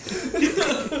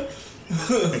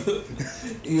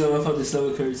 Yo, my fucking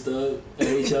stomach hurts, dog. I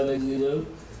hate y'all niggas, yo.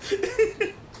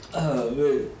 Oh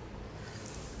man.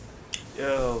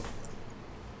 Yo.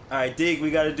 Alright, Dig,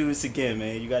 we gotta do this again,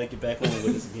 man. You gotta get back on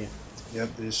with us again. Yep,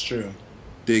 it's true.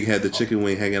 Dig had the chicken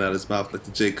wing hanging out his mouth like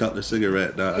the Jay Cutler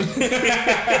cigarette, dog.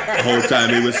 The whole time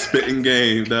he was spitting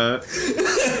game, dog.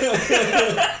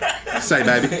 Say,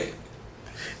 baby.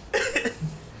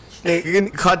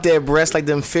 They caught their breasts like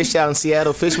them fish out in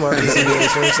Seattle fish markets. You know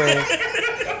what I'm saying?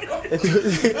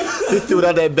 They threw it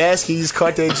out that basket. He just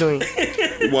caught that joint.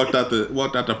 He walked out the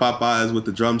Popeyes with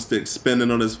the drumstick spinning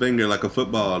on his finger like a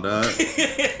football, dog.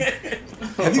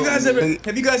 Have you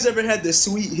guys ever had the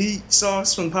sweet heat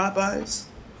sauce from Popeyes?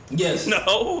 Yes.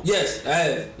 No. Yes, I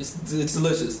have. It's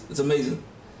delicious. It's amazing.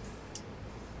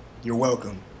 You're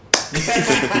welcome.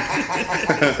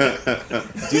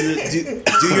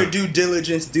 do your due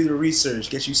diligence, do the research,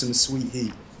 get you some sweet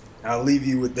heat. I'll leave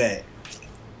you with that.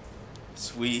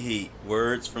 Sweet heat.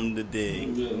 Words from the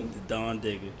Dig. The Don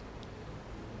Digger.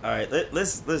 Alright,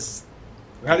 let's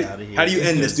How do you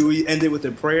end this? Do we end it with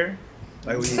a prayer?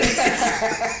 Like we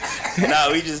No,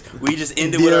 we just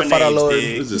end it with our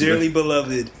names, Dig. Dearly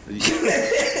beloved.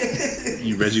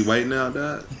 You Reggie White now,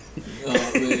 dog?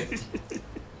 Oh man.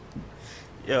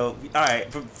 Yo,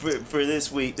 alright, for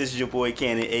this week, this is your boy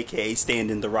Cannon, aka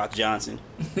Standing the Rock Johnson.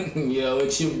 Yo,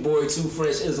 it's your boy Too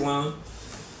Fresh Islam.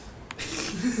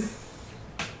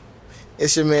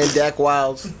 It's your man Dak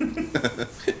Wilds.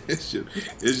 It's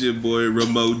your boy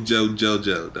Remote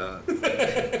Jojo, dog.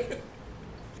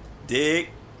 Dig.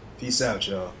 Peace out,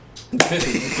 y'all.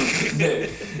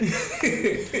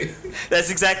 That's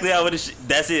exactly how it is.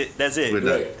 That's it. We're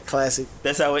done. Classic.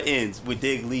 That's how it ends with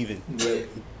Dig leaving. Right.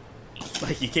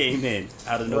 Like he came in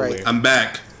out of nowhere. Right. I'm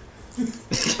back.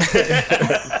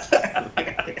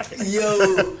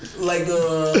 Yo, like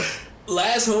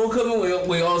last homecoming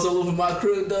we all was all over my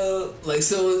crib, dog. Like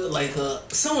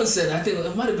someone said, I think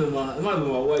it might have been my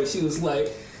wife. She was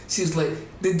like,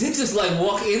 did Dick just like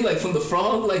walk in like from the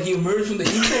frog, like he emerged from the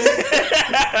eco,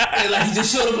 and like he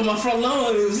just showed up on my front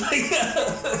lawn. It was like,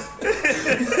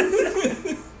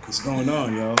 What's going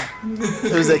on, y'all?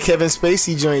 It was that Kevin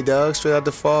Spacey joint, dog. Straight out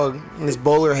the fog in his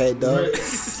bowler head, dog.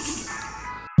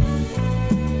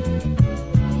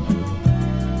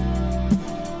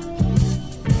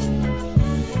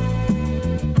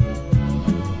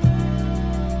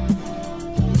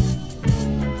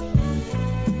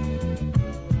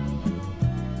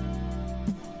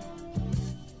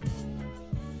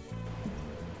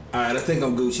 alright, I think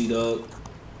I'm Gucci, dog.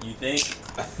 You think?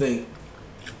 I think.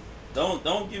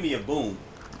 Don't give me a boom.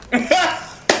 You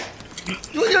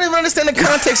don't even understand the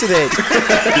context of that.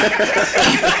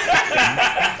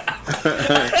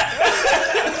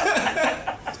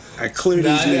 I clearly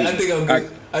I think I'm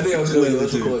good. I think I'm good.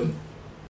 Let's recording.